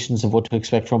expectations of what to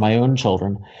expect from my own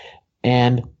children.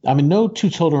 And no two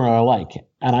children are alike.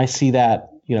 And I see that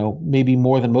maybe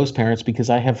more than most parents because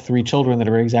I have three children that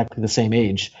are exactly the same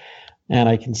age. And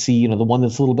I can see, the one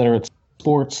that's a little better at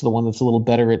sports, the one that's a little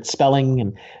better at spelling,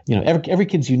 and, every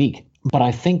kid's unique. But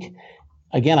I think,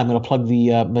 again, I'm going to plug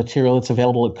the material that's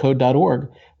available at code.org.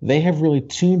 They have really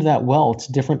tuned that well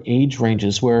to different age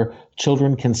ranges where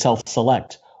children can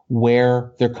self-select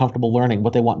where they're comfortable learning,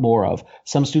 what they want more of.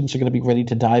 Some students are going to be ready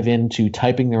to dive into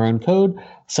typing their own code.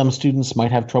 Some students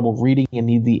might have trouble reading and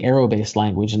need the arrow-based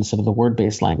language instead of the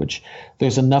word-based language.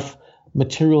 There's enough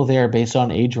material there based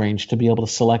on age range to be able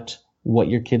to select what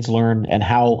your kids learn and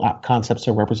how concepts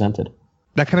are represented.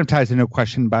 That kind of ties into a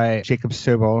question by Jacob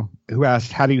Sobel, who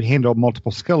asked, how do you handle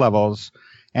multiple skill levels?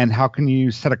 And how can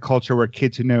you set a culture where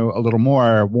kids who know a little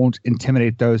more won't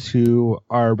intimidate those who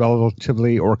are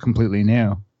relatively or completely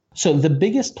new? So the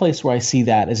biggest place where I see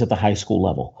that is at the high school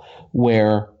level,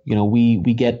 where,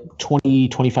 we get 20,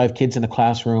 25 kids in a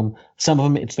classroom. Some of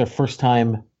them, it's their first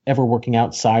time ever working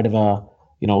outside of a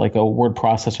word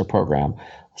processor program.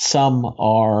 Some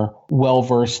are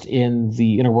well-versed in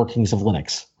the inner workings of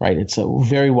Linux, right? It's a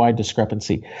very wide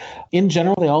discrepancy. In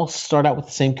general, they all start out with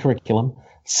the same curriculum.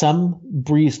 Some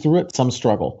breeze through it, some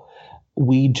struggle.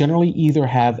 We generally either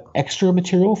have extra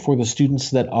material for the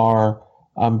students that are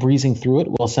breezing through it.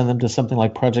 We'll send them to something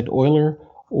like Project Euler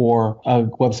or a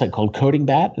website called Coding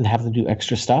Bat and have them do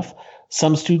extra stuff.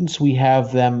 Some students, we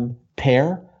have them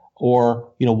pair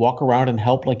or, walk around and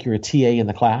help like you're a TA in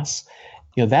the class.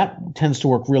 That tends to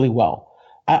work really well.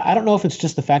 I don't know if it's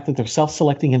just the fact that they're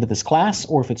self-selecting into this class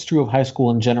or if it's true of high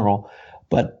school in general,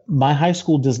 but my high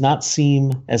school does not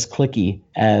seem as cliquey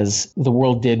as the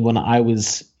world did when I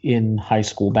was in high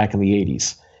school back in the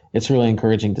 80s. It's really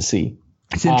encouraging to see.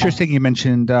 It's interesting you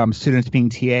mentioned students being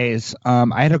TAs.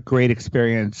 I had a great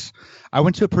experience. I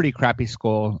went to a pretty crappy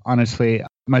school, honestly.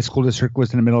 My school district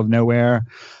was in the middle of nowhere.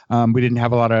 We didn't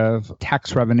have a lot of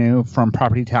tax revenue from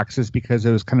property taxes because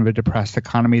it was kind of a depressed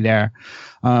economy there.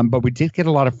 But we did get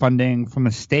a lot of funding from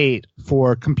the state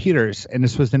for computers, and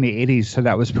this was in the 80s, so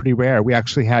that was pretty rare. We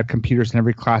actually had computers in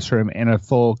every classroom and a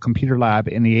full computer lab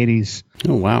in the 80s.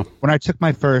 Oh, wow. When I took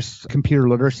my first computer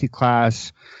literacy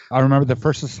class, I remember the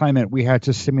first assignment, we had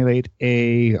to simulate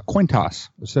a coin toss,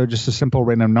 so just a simple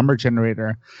random number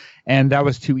generator. And that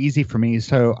was too easy for me,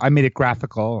 so I made it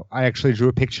graphical. I actually drew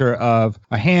a picture of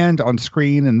a hand on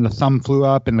screen, and the thumb flew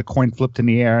up, and the coin flipped in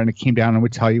the air, and it came down and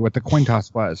would tell you what the coin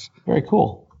toss was. Very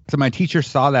cool. So my teacher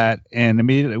saw that and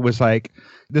immediately was like,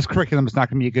 this curriculum is not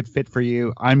going to be a good fit for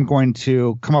you. I'm going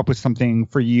to come up with something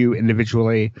for you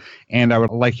individually, and I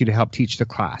would like you to help teach the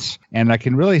class. And I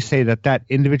can really say that that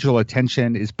individual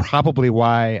attention is probably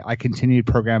why I continued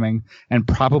programming and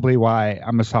probably why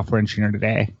I'm a software engineer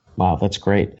today. Wow, that's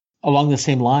great. Along the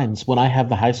same lines, when I have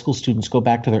the high school students go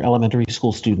back to their elementary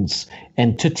school students,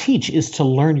 and to teach is to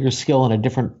learn your skill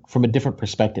from a different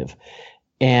perspective.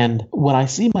 And when I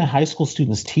see my high school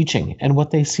students teaching and what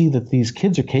they see that these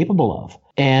kids are capable of,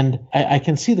 and I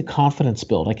can see the confidence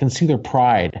build, I can see their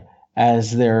pride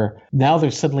as they're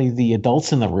suddenly the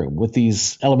adults in the room with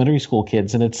these elementary school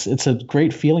kids, and it's a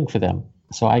great feeling for them.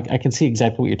 So I can see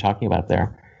exactly what you're talking about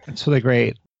there. That's really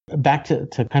great. Back to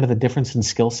kind of the difference in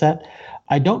skill set,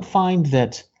 I don't find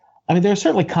that. I mean, there are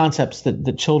certainly concepts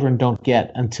that children don't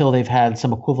get until they've had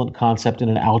some equivalent concept in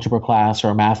an algebra class or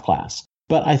a math class.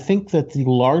 But I think that the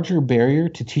larger barrier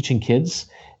to teaching kids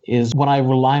is when I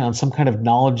rely on some kind of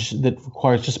knowledge that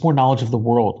requires just more knowledge of the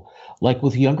world. Like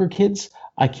with younger kids,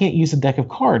 I can't use a deck of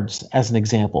cards as an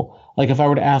example. Like if I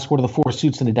were to ask what are the 4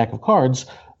 suits in a deck of cards,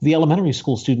 the elementary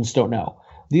school students don't know.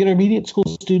 The intermediate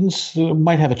school students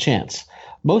might have a chance.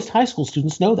 Most high school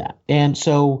students know that. And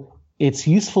so it's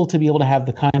useful to be able to have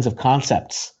the kinds of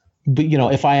concepts. But,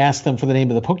 if I ask them for the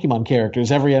name of the Pokemon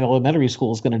characters, every elementary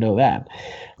school is going to know that.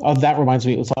 That reminds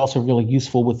me, it was also really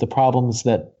useful with the problems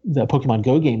that the Pokemon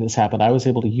Go game has happened. I was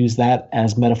able to use that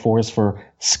as metaphors for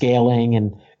scaling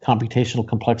and computational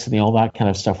complexity, all that kind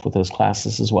of stuff with those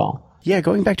classes as well. Yeah,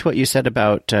 going back to what you said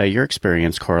about your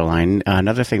experience, Coraline,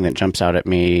 another thing that jumps out at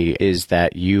me is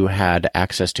that you had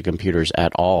access to computers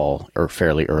at all or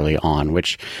fairly early on,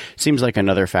 which seems like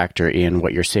another factor in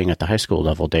what you're seeing at the high school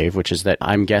level, Dave, which is that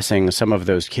I'm guessing some of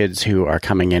those kids who are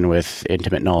coming in with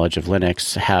intimate knowledge of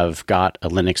Linux have got a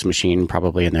Linux machine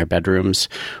probably in their bedrooms,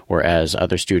 whereas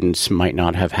other students might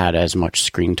not have had as much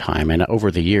screen time. And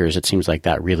over the years, it seems like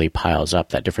that really piles up,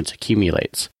 that difference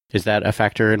accumulates. Is that a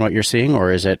factor in what you're seeing,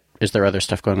 or is there other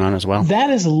stuff going on as well? That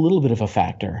is a little bit of a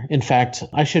factor. In fact,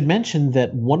 I should mention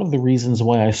that one of the reasons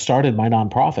why I started my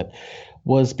nonprofit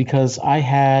was because I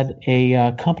had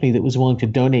a company that was willing to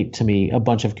donate to me a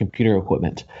bunch of computer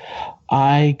equipment.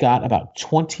 I got about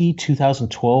 20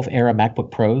 2012 era MacBook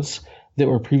Pros that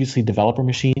were previously developer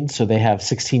machines, so they have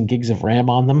 16 gigs of RAM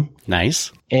on them.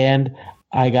 Nice. And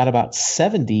I got about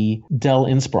 70 Dell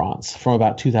Inspirons from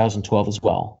about 2012 as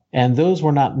well. And those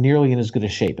were not nearly in as good a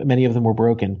shape. Many of them were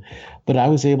broken. But I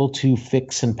was able to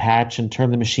fix and patch and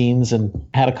turn the machines, and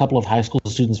had a couple of high school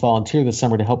students volunteer this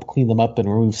summer to help clean them up and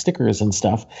remove stickers and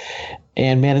stuff,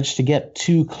 and managed to get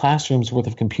 2 classrooms worth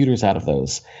of computers out of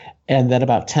those. And then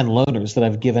about 10 loaners that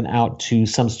I've given out to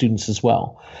some students as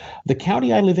well. The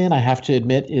county I live in, I have to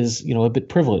admit, is a bit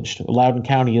privileged. Loudoun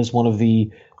County is one of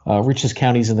the richest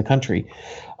counties in the country.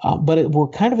 But we're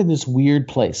kind of in this weird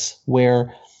place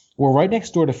where we're right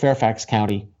next door to Fairfax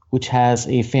County, which has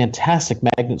a fantastic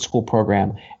magnet school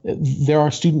program. There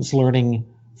are students learning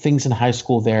things in high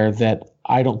school there that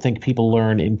I don't think people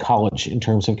learn in college in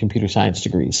terms of computer science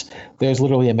degrees. There's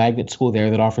literally a magnet school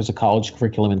there that offers a college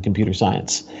curriculum in computer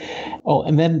science. Oh,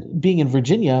 and then being in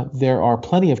Virginia, there are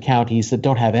plenty of counties that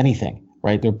don't have anything,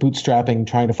 right? They're bootstrapping,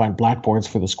 trying to find blackboards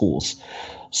for the schools.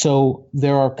 So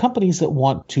there are companies that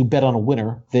want to bet on a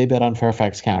winner. They bet on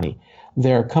Fairfax County.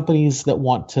 There are companies that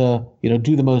want to,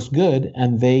 do the most good,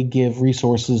 and they give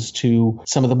resources to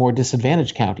some of the more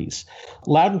disadvantaged counties.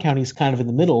 Loudoun County is kind of in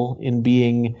the middle in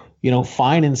being,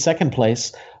 fine in second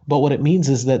place. But what it means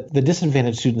is that the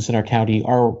disadvantaged students in our county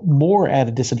are more at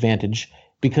a disadvantage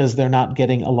because they're not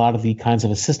getting a lot of the kinds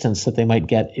of assistance that they might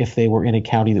get if they were in a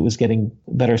county that was getting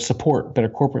better support, better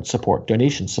corporate support,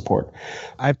 donation support.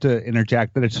 I have to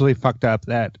interject that it's really fucked up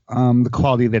that the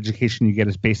quality of the education you get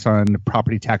is based on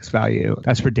property tax value.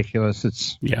 That's ridiculous.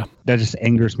 That just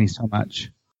angers me so much.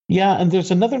 Yeah, and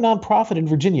there's another nonprofit in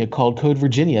Virginia called Code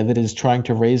Virginia that is trying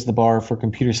to raise the bar for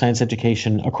computer science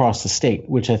education across the state,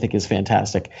 which I think is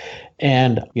fantastic.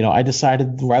 And, I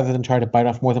decided rather than try to bite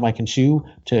off more than I can chew,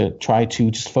 to try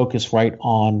to just focus right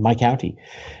on my county.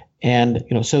 And,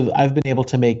 so I've been able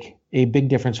to make a big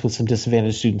difference with some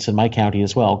disadvantaged students in my county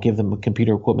as well, give them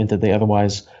computer equipment that they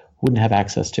otherwise wouldn't have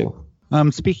access to.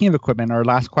 Speaking of equipment, our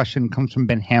last question comes from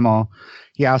Ben Hamill.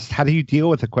 He asked, how do you deal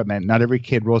with equipment? Not every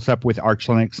kid rolls up with Arch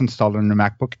Linux installed on a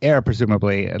MacBook Air,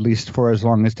 presumably, at least for as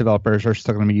long as developers are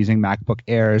still going to be using MacBook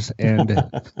Airs and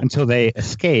until they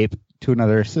escape to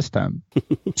another system.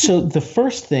 So the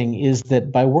first thing is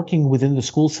that by working within the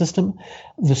school system,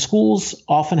 the schools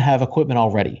often have equipment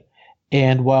already.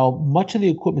 And while much of the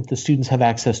equipment the students have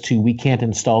access to, we can't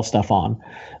install stuff on,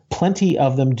 plenty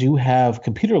of them do have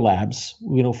computer labs,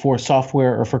 for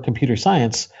software or for computer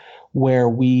science, where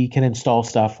we can install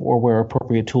stuff or where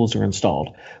appropriate tools are installed.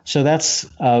 So that's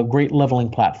a great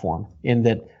leveling platform in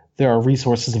that there are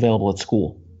resources available at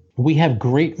school. We have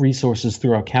great resources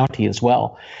through our county as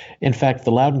well. In fact,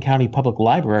 the Loudoun County Public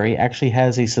Library actually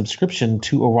has a subscription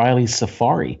to O'Reilly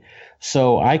Safari.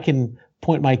 So I can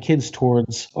point my kids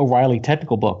towards O'Reilly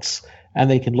technical books, and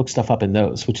they can look stuff up in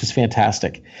those, which is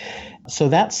fantastic. So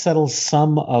that settles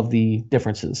some of the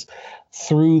differences.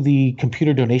 through the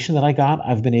computer donation that I got,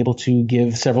 I've been able to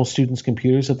give several students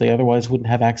computers that they otherwise wouldn't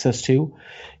have access to.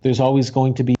 There's always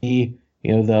going to be,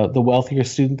 the wealthier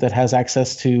student that has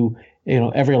access to,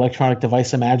 every electronic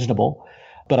device imaginable.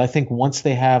 But I think once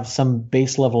they have some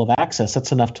base level of access,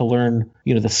 that's enough to learn,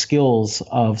 the skills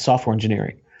of software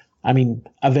engineering. I mean,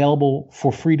 available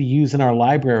for free to use in our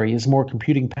library is more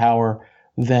computing power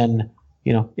than,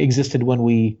 existed when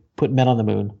we put men on the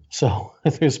moon. So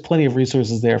there's plenty of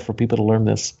resources there for people to learn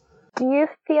this. Do you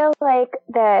feel like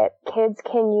that kids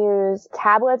can use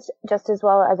tablets just as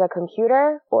well as a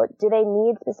computer? Or do they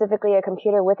need specifically a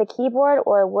computer with a keyboard,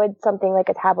 or would something like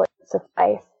a tablet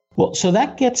suffice? Well, so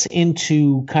that gets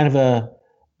into kind of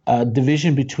a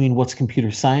division between what's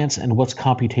computer science and what's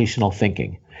computational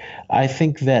thinking. I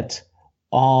think that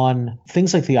on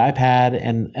things like the iPad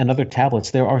and other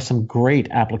tablets, there are some great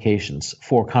applications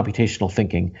for computational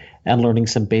thinking and learning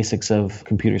some basics of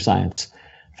computer science.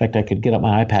 In fact, I could get up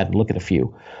my iPad and look at a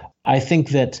few. I think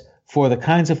that for the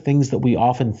kinds of things that we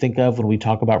often think of when we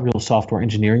talk about real software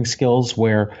engineering skills,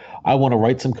 where I want to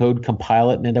write some code,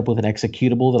 compile it, and end up with an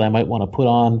executable that I might want to put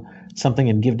on something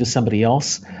and give to somebody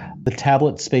else, the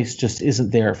tablet space just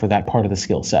isn't there for that part of the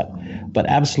skill set. But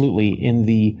absolutely, in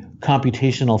the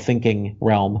computational thinking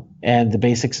realm and the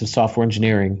basics of software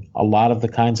engineering, a lot of the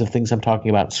kinds of things I'm talking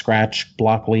about, Scratch,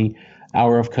 Blockly,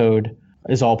 Hour of Code,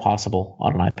 is all possible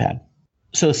on an iPad.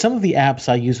 So some of the apps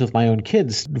I use with my own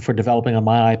kids for developing on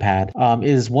my iPad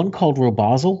is one called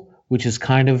Robozzle, which is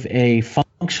kind of a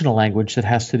functional language that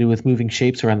has to do with moving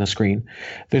shapes around the screen.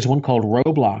 There's one called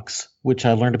Roblox, which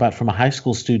I learned about from a high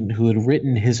school student who had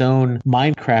written his own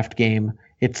Minecraft game.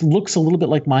 It looks a little bit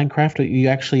like Minecraft, but you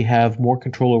actually have more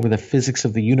control over the physics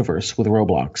of the universe with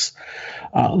Roblox.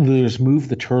 There's Move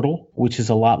the Turtle, which is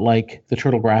a lot like the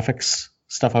Turtle Graphics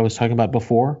stuff I was talking about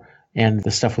before, and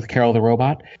the stuff with Carol the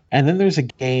Robot. And then there's a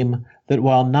game that,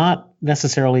 while not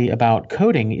necessarily about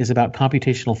coding, is about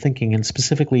computational thinking and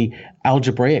specifically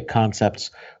algebraic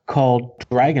concepts, called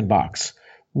DragonBox,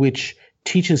 which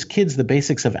teaches kids the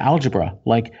basics of algebra,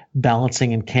 like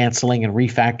balancing and canceling and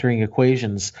refactoring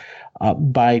equations,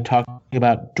 by talking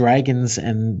about dragons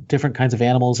and different kinds of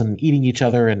animals and eating each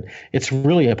other. And it's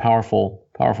really a powerful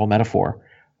metaphor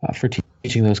for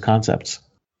teaching those concepts.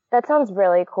 That sounds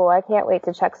really cool. I can't wait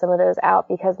to check some of those out,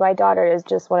 because my daughter is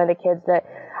just one of the kids that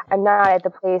I'm not at the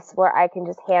place where I can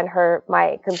just hand her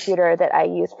my computer that I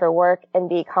use for work and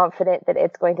be confident that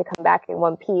it's going to come back in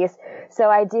one piece. So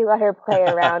I do let her play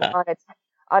around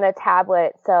on a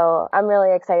tablet. So I'm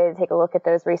really excited to take a look at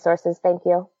those resources. Thank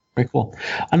you. Very cool.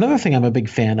 Another thing I'm a big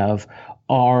fan of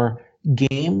are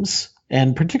games,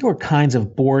 and particular kinds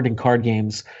of board and card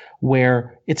games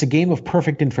where it's a game of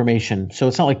perfect information. So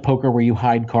it's not like poker where you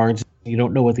hide cards, you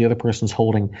don't know what the other person's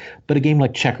holding, but a game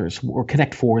like checkers or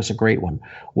Connect Four is a great one,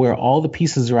 where all the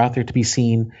pieces are out there to be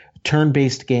seen,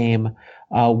 turn-based game,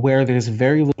 where there's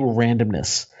very little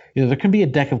randomness. There can be a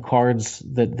deck of cards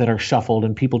that are shuffled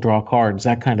and people draw cards,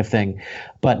 that kind of thing,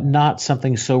 but not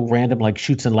something so random like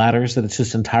Chutes and Ladders that it's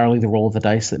just entirely the roll of the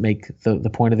dice that make the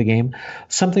point of the game.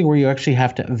 Something where you actually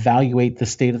have to evaluate the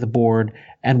state of the board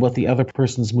and what the other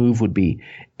person's move would be.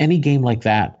 Any game like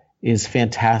that is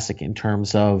fantastic in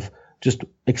terms of just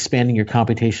expanding your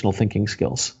computational thinking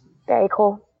skills. Very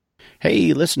cool.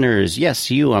 Hey, listeners. Yes,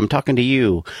 you. I'm talking to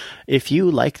you. If you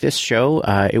like this show,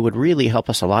 it would really help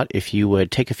us a lot if you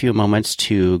would take a few moments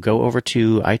to go over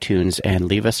to iTunes and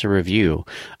leave us a review.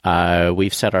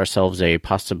 We've set ourselves a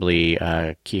possibly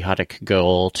quixotic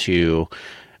goal to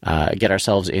get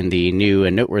ourselves in the new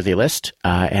and noteworthy list,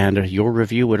 and your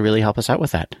review would really help us out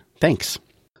with that. Thanks.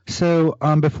 So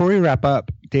before we wrap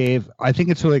up, Dave, I think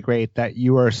it's really great that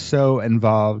you are so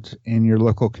involved in your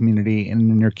local community and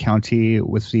in your county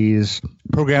with these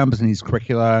programs and these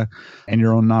curricula and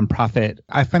your own nonprofit.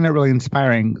 I find that really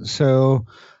inspiring. So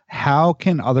how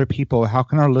can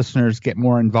our listeners get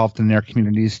more involved in their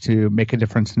communities to make a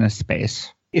difference in this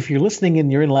space? If you're listening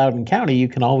and you're in Loudoun County, you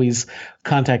can always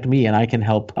contact me and I can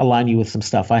help align you with some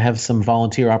stuff. I have some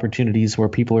volunteer opportunities where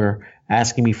people are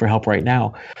asking me for help right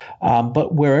now.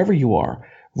 But wherever you are,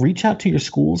 reach out to your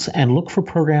schools and look for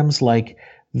programs like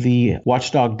the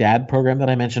Watchdog Dad program that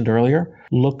I mentioned earlier.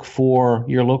 Look for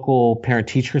your local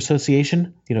parent-teacher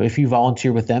association. If you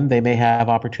volunteer with them, they may have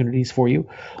opportunities for you.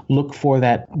 Look for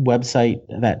that website,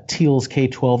 that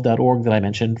tealsk12.org that I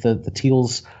mentioned, the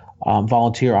Teals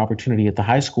volunteer opportunity at the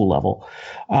high school level.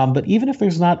 But even if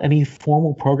there's not any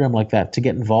formal program like that to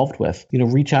get involved with,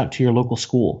 reach out to your local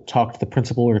school, talk to the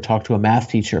principal or talk to a math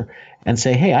teacher and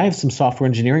say, hey, I have some software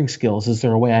engineering skills. Is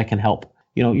there a way I can help?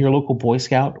 Your local Boy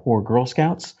Scout or Girl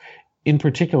Scouts. In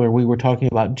particular, we were talking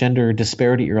about gender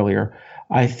disparity earlier.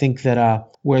 I think that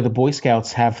where the Boy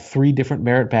Scouts have 3 different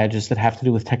merit badges that have to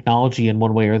do with technology in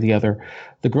one way or the other,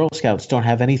 the Girl Scouts don't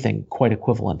have anything quite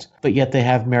equivalent. But yet they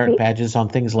have merit badges on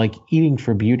things like eating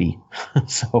for beauty.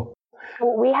 So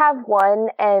we have one,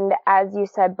 and as you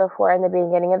said before in the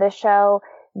beginning of the show,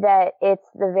 that it's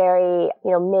the very,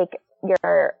 make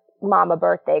your mom a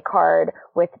birthday card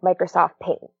with Microsoft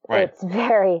Paint. Right. It's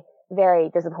very, very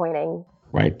disappointing.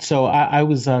 Right. So I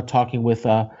was talking with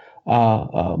a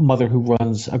mother who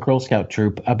runs a Girl Scout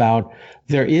troop about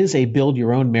there is a build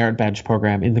your own merit badge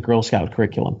program in the Girl Scout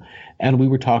curriculum. And we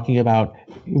were talking about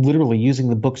literally using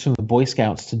the books from the Boy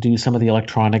Scouts to do some of the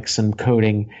electronics and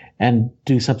coding and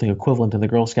do something equivalent in the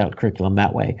Girl Scout curriculum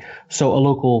that way. So a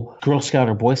local Girl Scout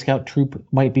or Boy Scout troop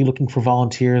might be looking for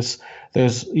volunteers.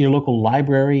 There's your local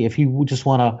library. If you just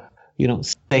want to,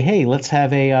 say, hey, let's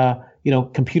have a,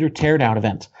 computer teardown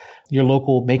event. Your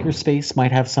local makerspace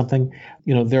might have something.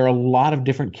 There are a lot of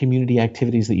different community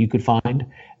activities that you could find.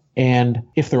 And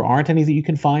if there aren't any that you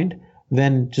can find,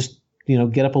 then just,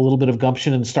 get up a little bit of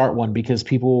gumption and start one, because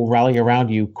people will rally around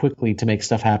you quickly to make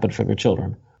stuff happen for their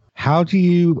children. How do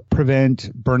you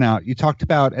prevent burnout? You talked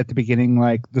about at the beginning,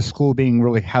 like the school being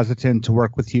really hesitant to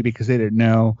work with you because they didn't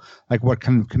know like what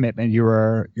kind of commitment you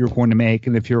were going to make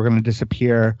and if you were going to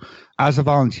disappear. As a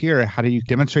volunteer, how do you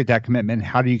demonstrate that commitment?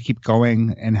 How do you keep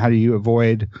going, and how do you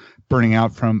avoid burning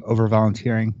out from over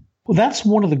volunteering? Well, that's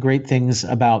one of the great things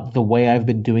about the way I've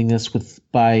been doing this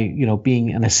by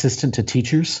being an assistant to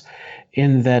teachers,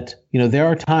 in that, there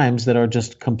are times that are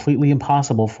just completely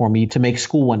impossible for me to make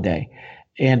school one day.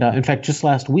 And in fact, just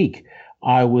last week,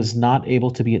 I was not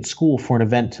able to be at school for an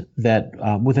event that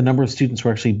with a number of students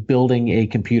were actually building a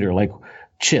computer, like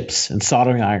chips and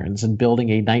soldering irons, and building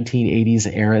a 1980s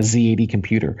era Z80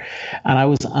 computer. And I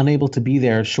was unable to be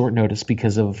there at short notice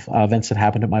because of events that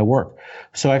happened at my work.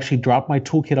 So I actually dropped my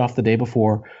toolkit off the day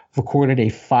before, recorded a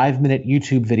 5-minute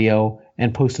YouTube video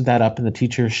and posted that up, and the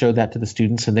teacher showed that to the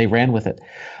students and they ran with it.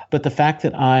 But the fact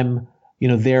that I'm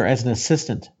there as an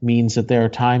assistant means that there are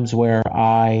times where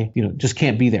I, just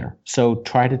can't be there. So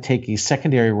try to take a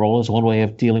secondary role as one way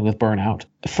of dealing with burnout.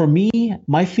 For me,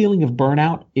 my feeling of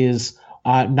burnout is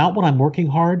not when I'm working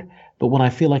hard, but when I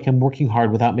feel like I'm working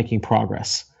hard without making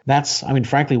progress. That's,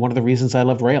 frankly, one of the reasons I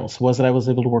loved Rails was that I was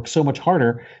able to work so much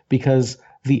harder because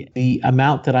the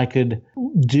amount that I could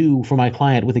do for my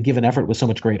client with a given effort was so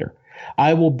much greater.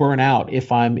 I will burn out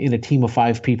if I'm in a team of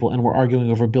 5 people and we're arguing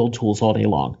over build tools all day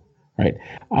long. Right.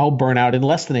 I'll burn out in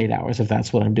less than 8 hours if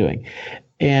that's what I'm doing.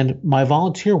 And my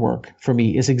volunteer work for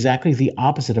me is exactly the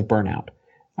opposite of burnout.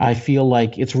 I feel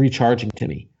like it's recharging to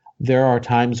me. There are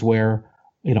times where,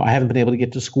 I haven't been able to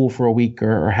get to school for a week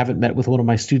or haven't met with one of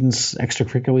my students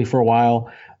extracurricularly for a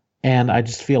while. And I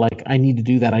just feel like I need to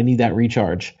do that. I need that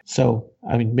recharge. So,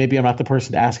 maybe I'm not the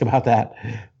person to ask about that.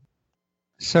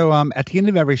 So at the end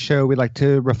of every show, we like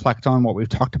to reflect on what we've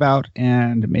talked about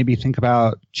and maybe think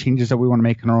about changes that we want to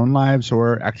make in our own lives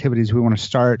or activities we want to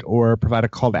start, or provide a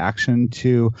call to action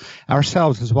to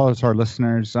ourselves as well as our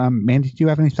listeners. Mandy, do you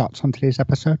have any thoughts on today's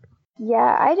episode?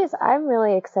 Yeah, I'm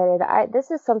really excited. This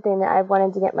is something that I've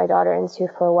wanted to get my daughter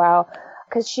into for a while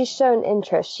because she's shown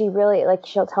interest. She really,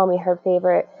 she'll tell me her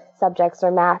favorite subjects are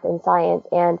math and science.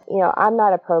 And, I'm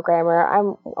not a programmer.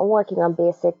 I'm working on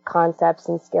basic concepts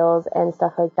and skills and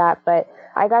stuff like that. But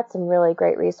I got some really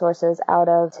great resources out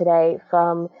of today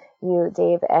from you,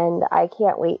 Dave, and I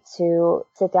can't wait to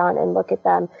sit down and look at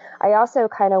them. I also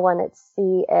kind of want to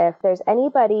see if there's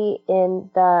anybody in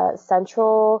the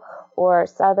central or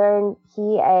southern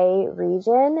PA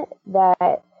region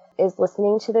that is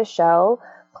listening to the show.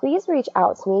 Please reach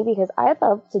out to me because I'd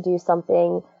love to do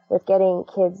something with getting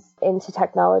kids into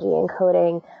technology and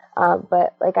coding.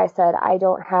 But like I said, I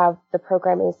don't have the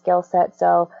programming skill set.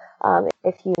 So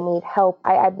if you need help,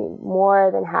 I'd be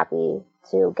more than happy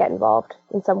to get involved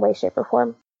in some way, shape, or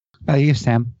form. You,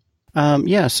 Sam?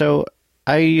 So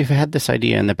I've had this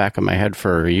idea in the back of my head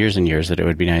for years and years that it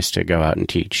would be nice to go out and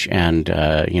teach. And,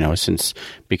 since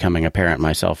becoming a parent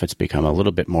myself, it's become a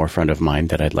little bit more front of mind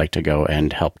that I'd like to go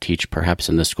and help teach perhaps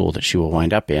in the school that she will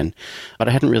wind up in. But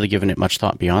I hadn't really given it much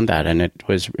thought beyond that. And it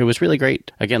was really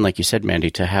great, again, like you said,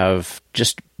 Mandy, to have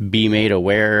just be made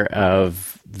aware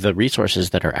of the resources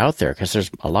that are out there, because there's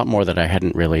a lot more that I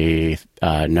hadn't really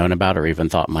known about or even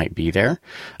thought might be there.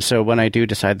 So when I do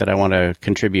decide that I want to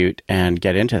contribute and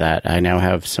get into that, I now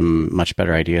have some much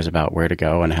better ideas about where to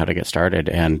go and how to get started.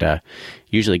 And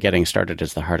usually getting started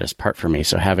is the hardest part for me.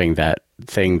 So having that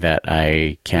thing that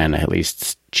I can at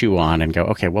least chew on and go,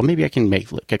 okay, well, maybe I can make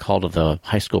a call to the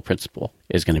high school principal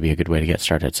is going to be a good way to get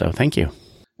started. So thank you.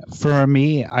 For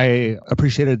me, I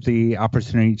appreciated the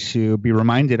opportunity to be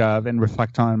reminded of and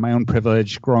reflect on my own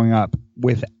privilege growing up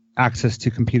with access to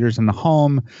computers in the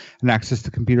home and access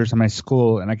to computers in my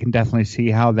school. And I can definitely see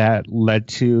how that led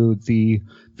to the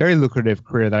very lucrative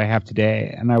career that I have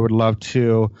today. And I would love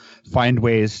to find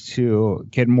ways to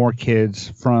get more kids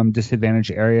from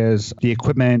disadvantaged areas the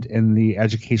equipment and the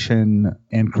education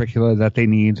and curricula that they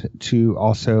need to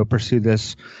also pursue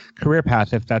this career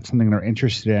path if that's something they're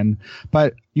interested in.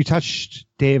 But you touched,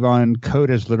 Dave, on code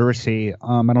as literacy.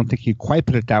 I don't think you quite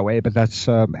put it that way, but that's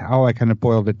how I kind of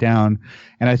boiled it down.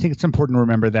 And I think it's important to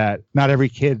remember that not every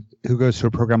kid who goes through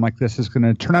a program like this is going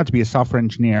to turn out to be a software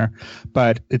engineer,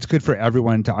 but it's good for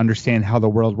everyone to understand how the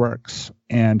world works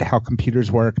and how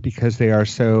computers work because they are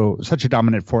such a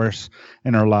dominant force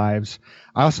in our lives.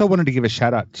 I also wanted to give a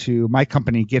shout out to my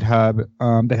company, GitHub,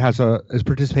 that is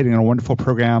participating in a wonderful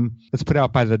program that's put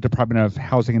out by the Department of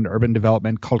Housing and Urban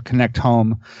Development called Connect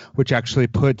Home, which actually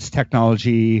puts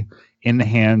technology in the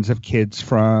hands of kids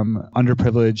from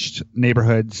underprivileged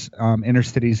neighborhoods, inner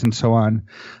cities, and so on.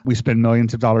 We spend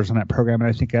millions of dollars on that program, and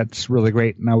I think that's really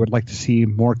great, and I would like to see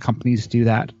more companies do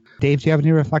that. Dave, do you have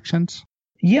any reflections?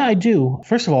 Yeah, I do.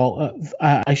 First of all,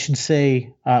 I should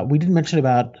say we didn't mention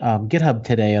about GitHub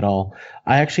today at all.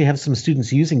 I actually have some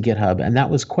students using GitHub, and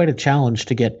that was quite a challenge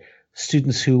to get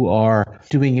students who are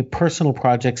doing personal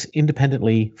projects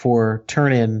independently for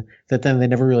turn-in that then they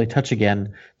never really touch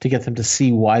again to get them to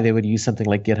see why they would use something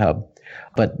like GitHub.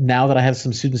 But now that I have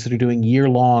some students that are doing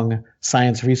year-long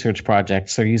science research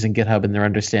projects, they're using GitHub and they're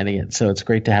understanding it. So it's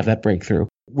great to have that breakthrough.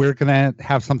 We're going to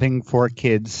have something for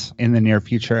kids in the near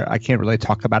future. I can't really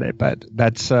talk about it, but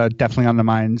that's definitely on the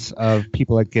minds of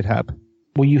people at GitHub.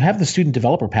 Well, you have the student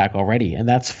developer pack already, and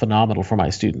that's phenomenal for my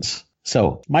students.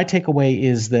 So my takeaway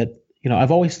is that,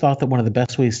 I've always thought that one of the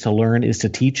best ways to learn is to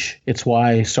teach. It's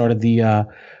why I started the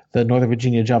Northern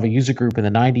Virginia Java user group in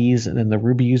the 90s and then the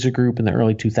Ruby user group in the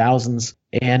early 2000s.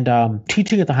 And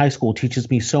teaching at the high school teaches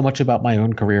me so much about my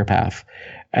own career path.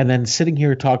 And then sitting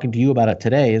here talking to you about it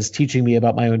today is teaching me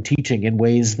about my own teaching in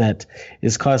ways that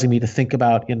is causing me to think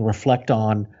about and reflect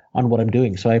on what I'm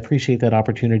doing. So I appreciate that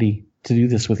opportunity to do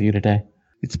this with you today.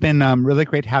 It's been really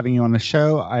great having you on the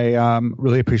show. I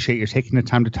really appreciate you taking the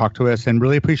time to talk to us and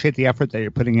really appreciate the effort that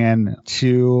you're putting in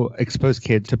to expose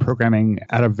kids to programming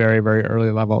at a very, very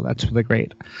early level. That's really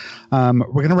great. We're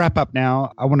going to wrap up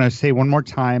now. I want to say one more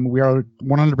time, we are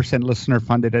 100% listener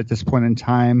funded at this point in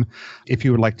time. If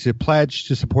you would like to pledge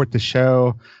to support the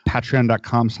show,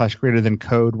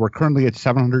 patreon.com/greaterthancode. We're currently at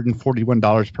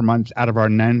 $741 per month out of our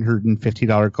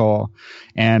 $950 goal.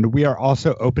 And we are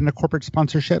also open to corporate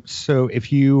sponsorships. So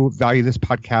if you value this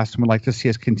podcast and would like to see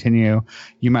us continue,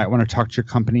 you might want to talk to your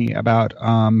company about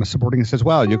supporting us as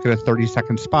well. You'll get a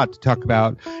 30-second spot to talk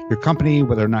about your company,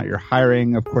 whether or not you're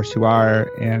hiring. Of course you are.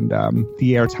 And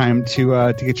the airtime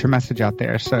to get your message out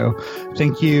there. So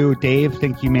thank you, Dave.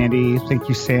 Thank you, Mandy. Thank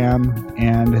you, Sam.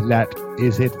 And that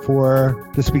is it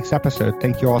for this week's episode.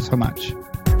 Thank you all so much.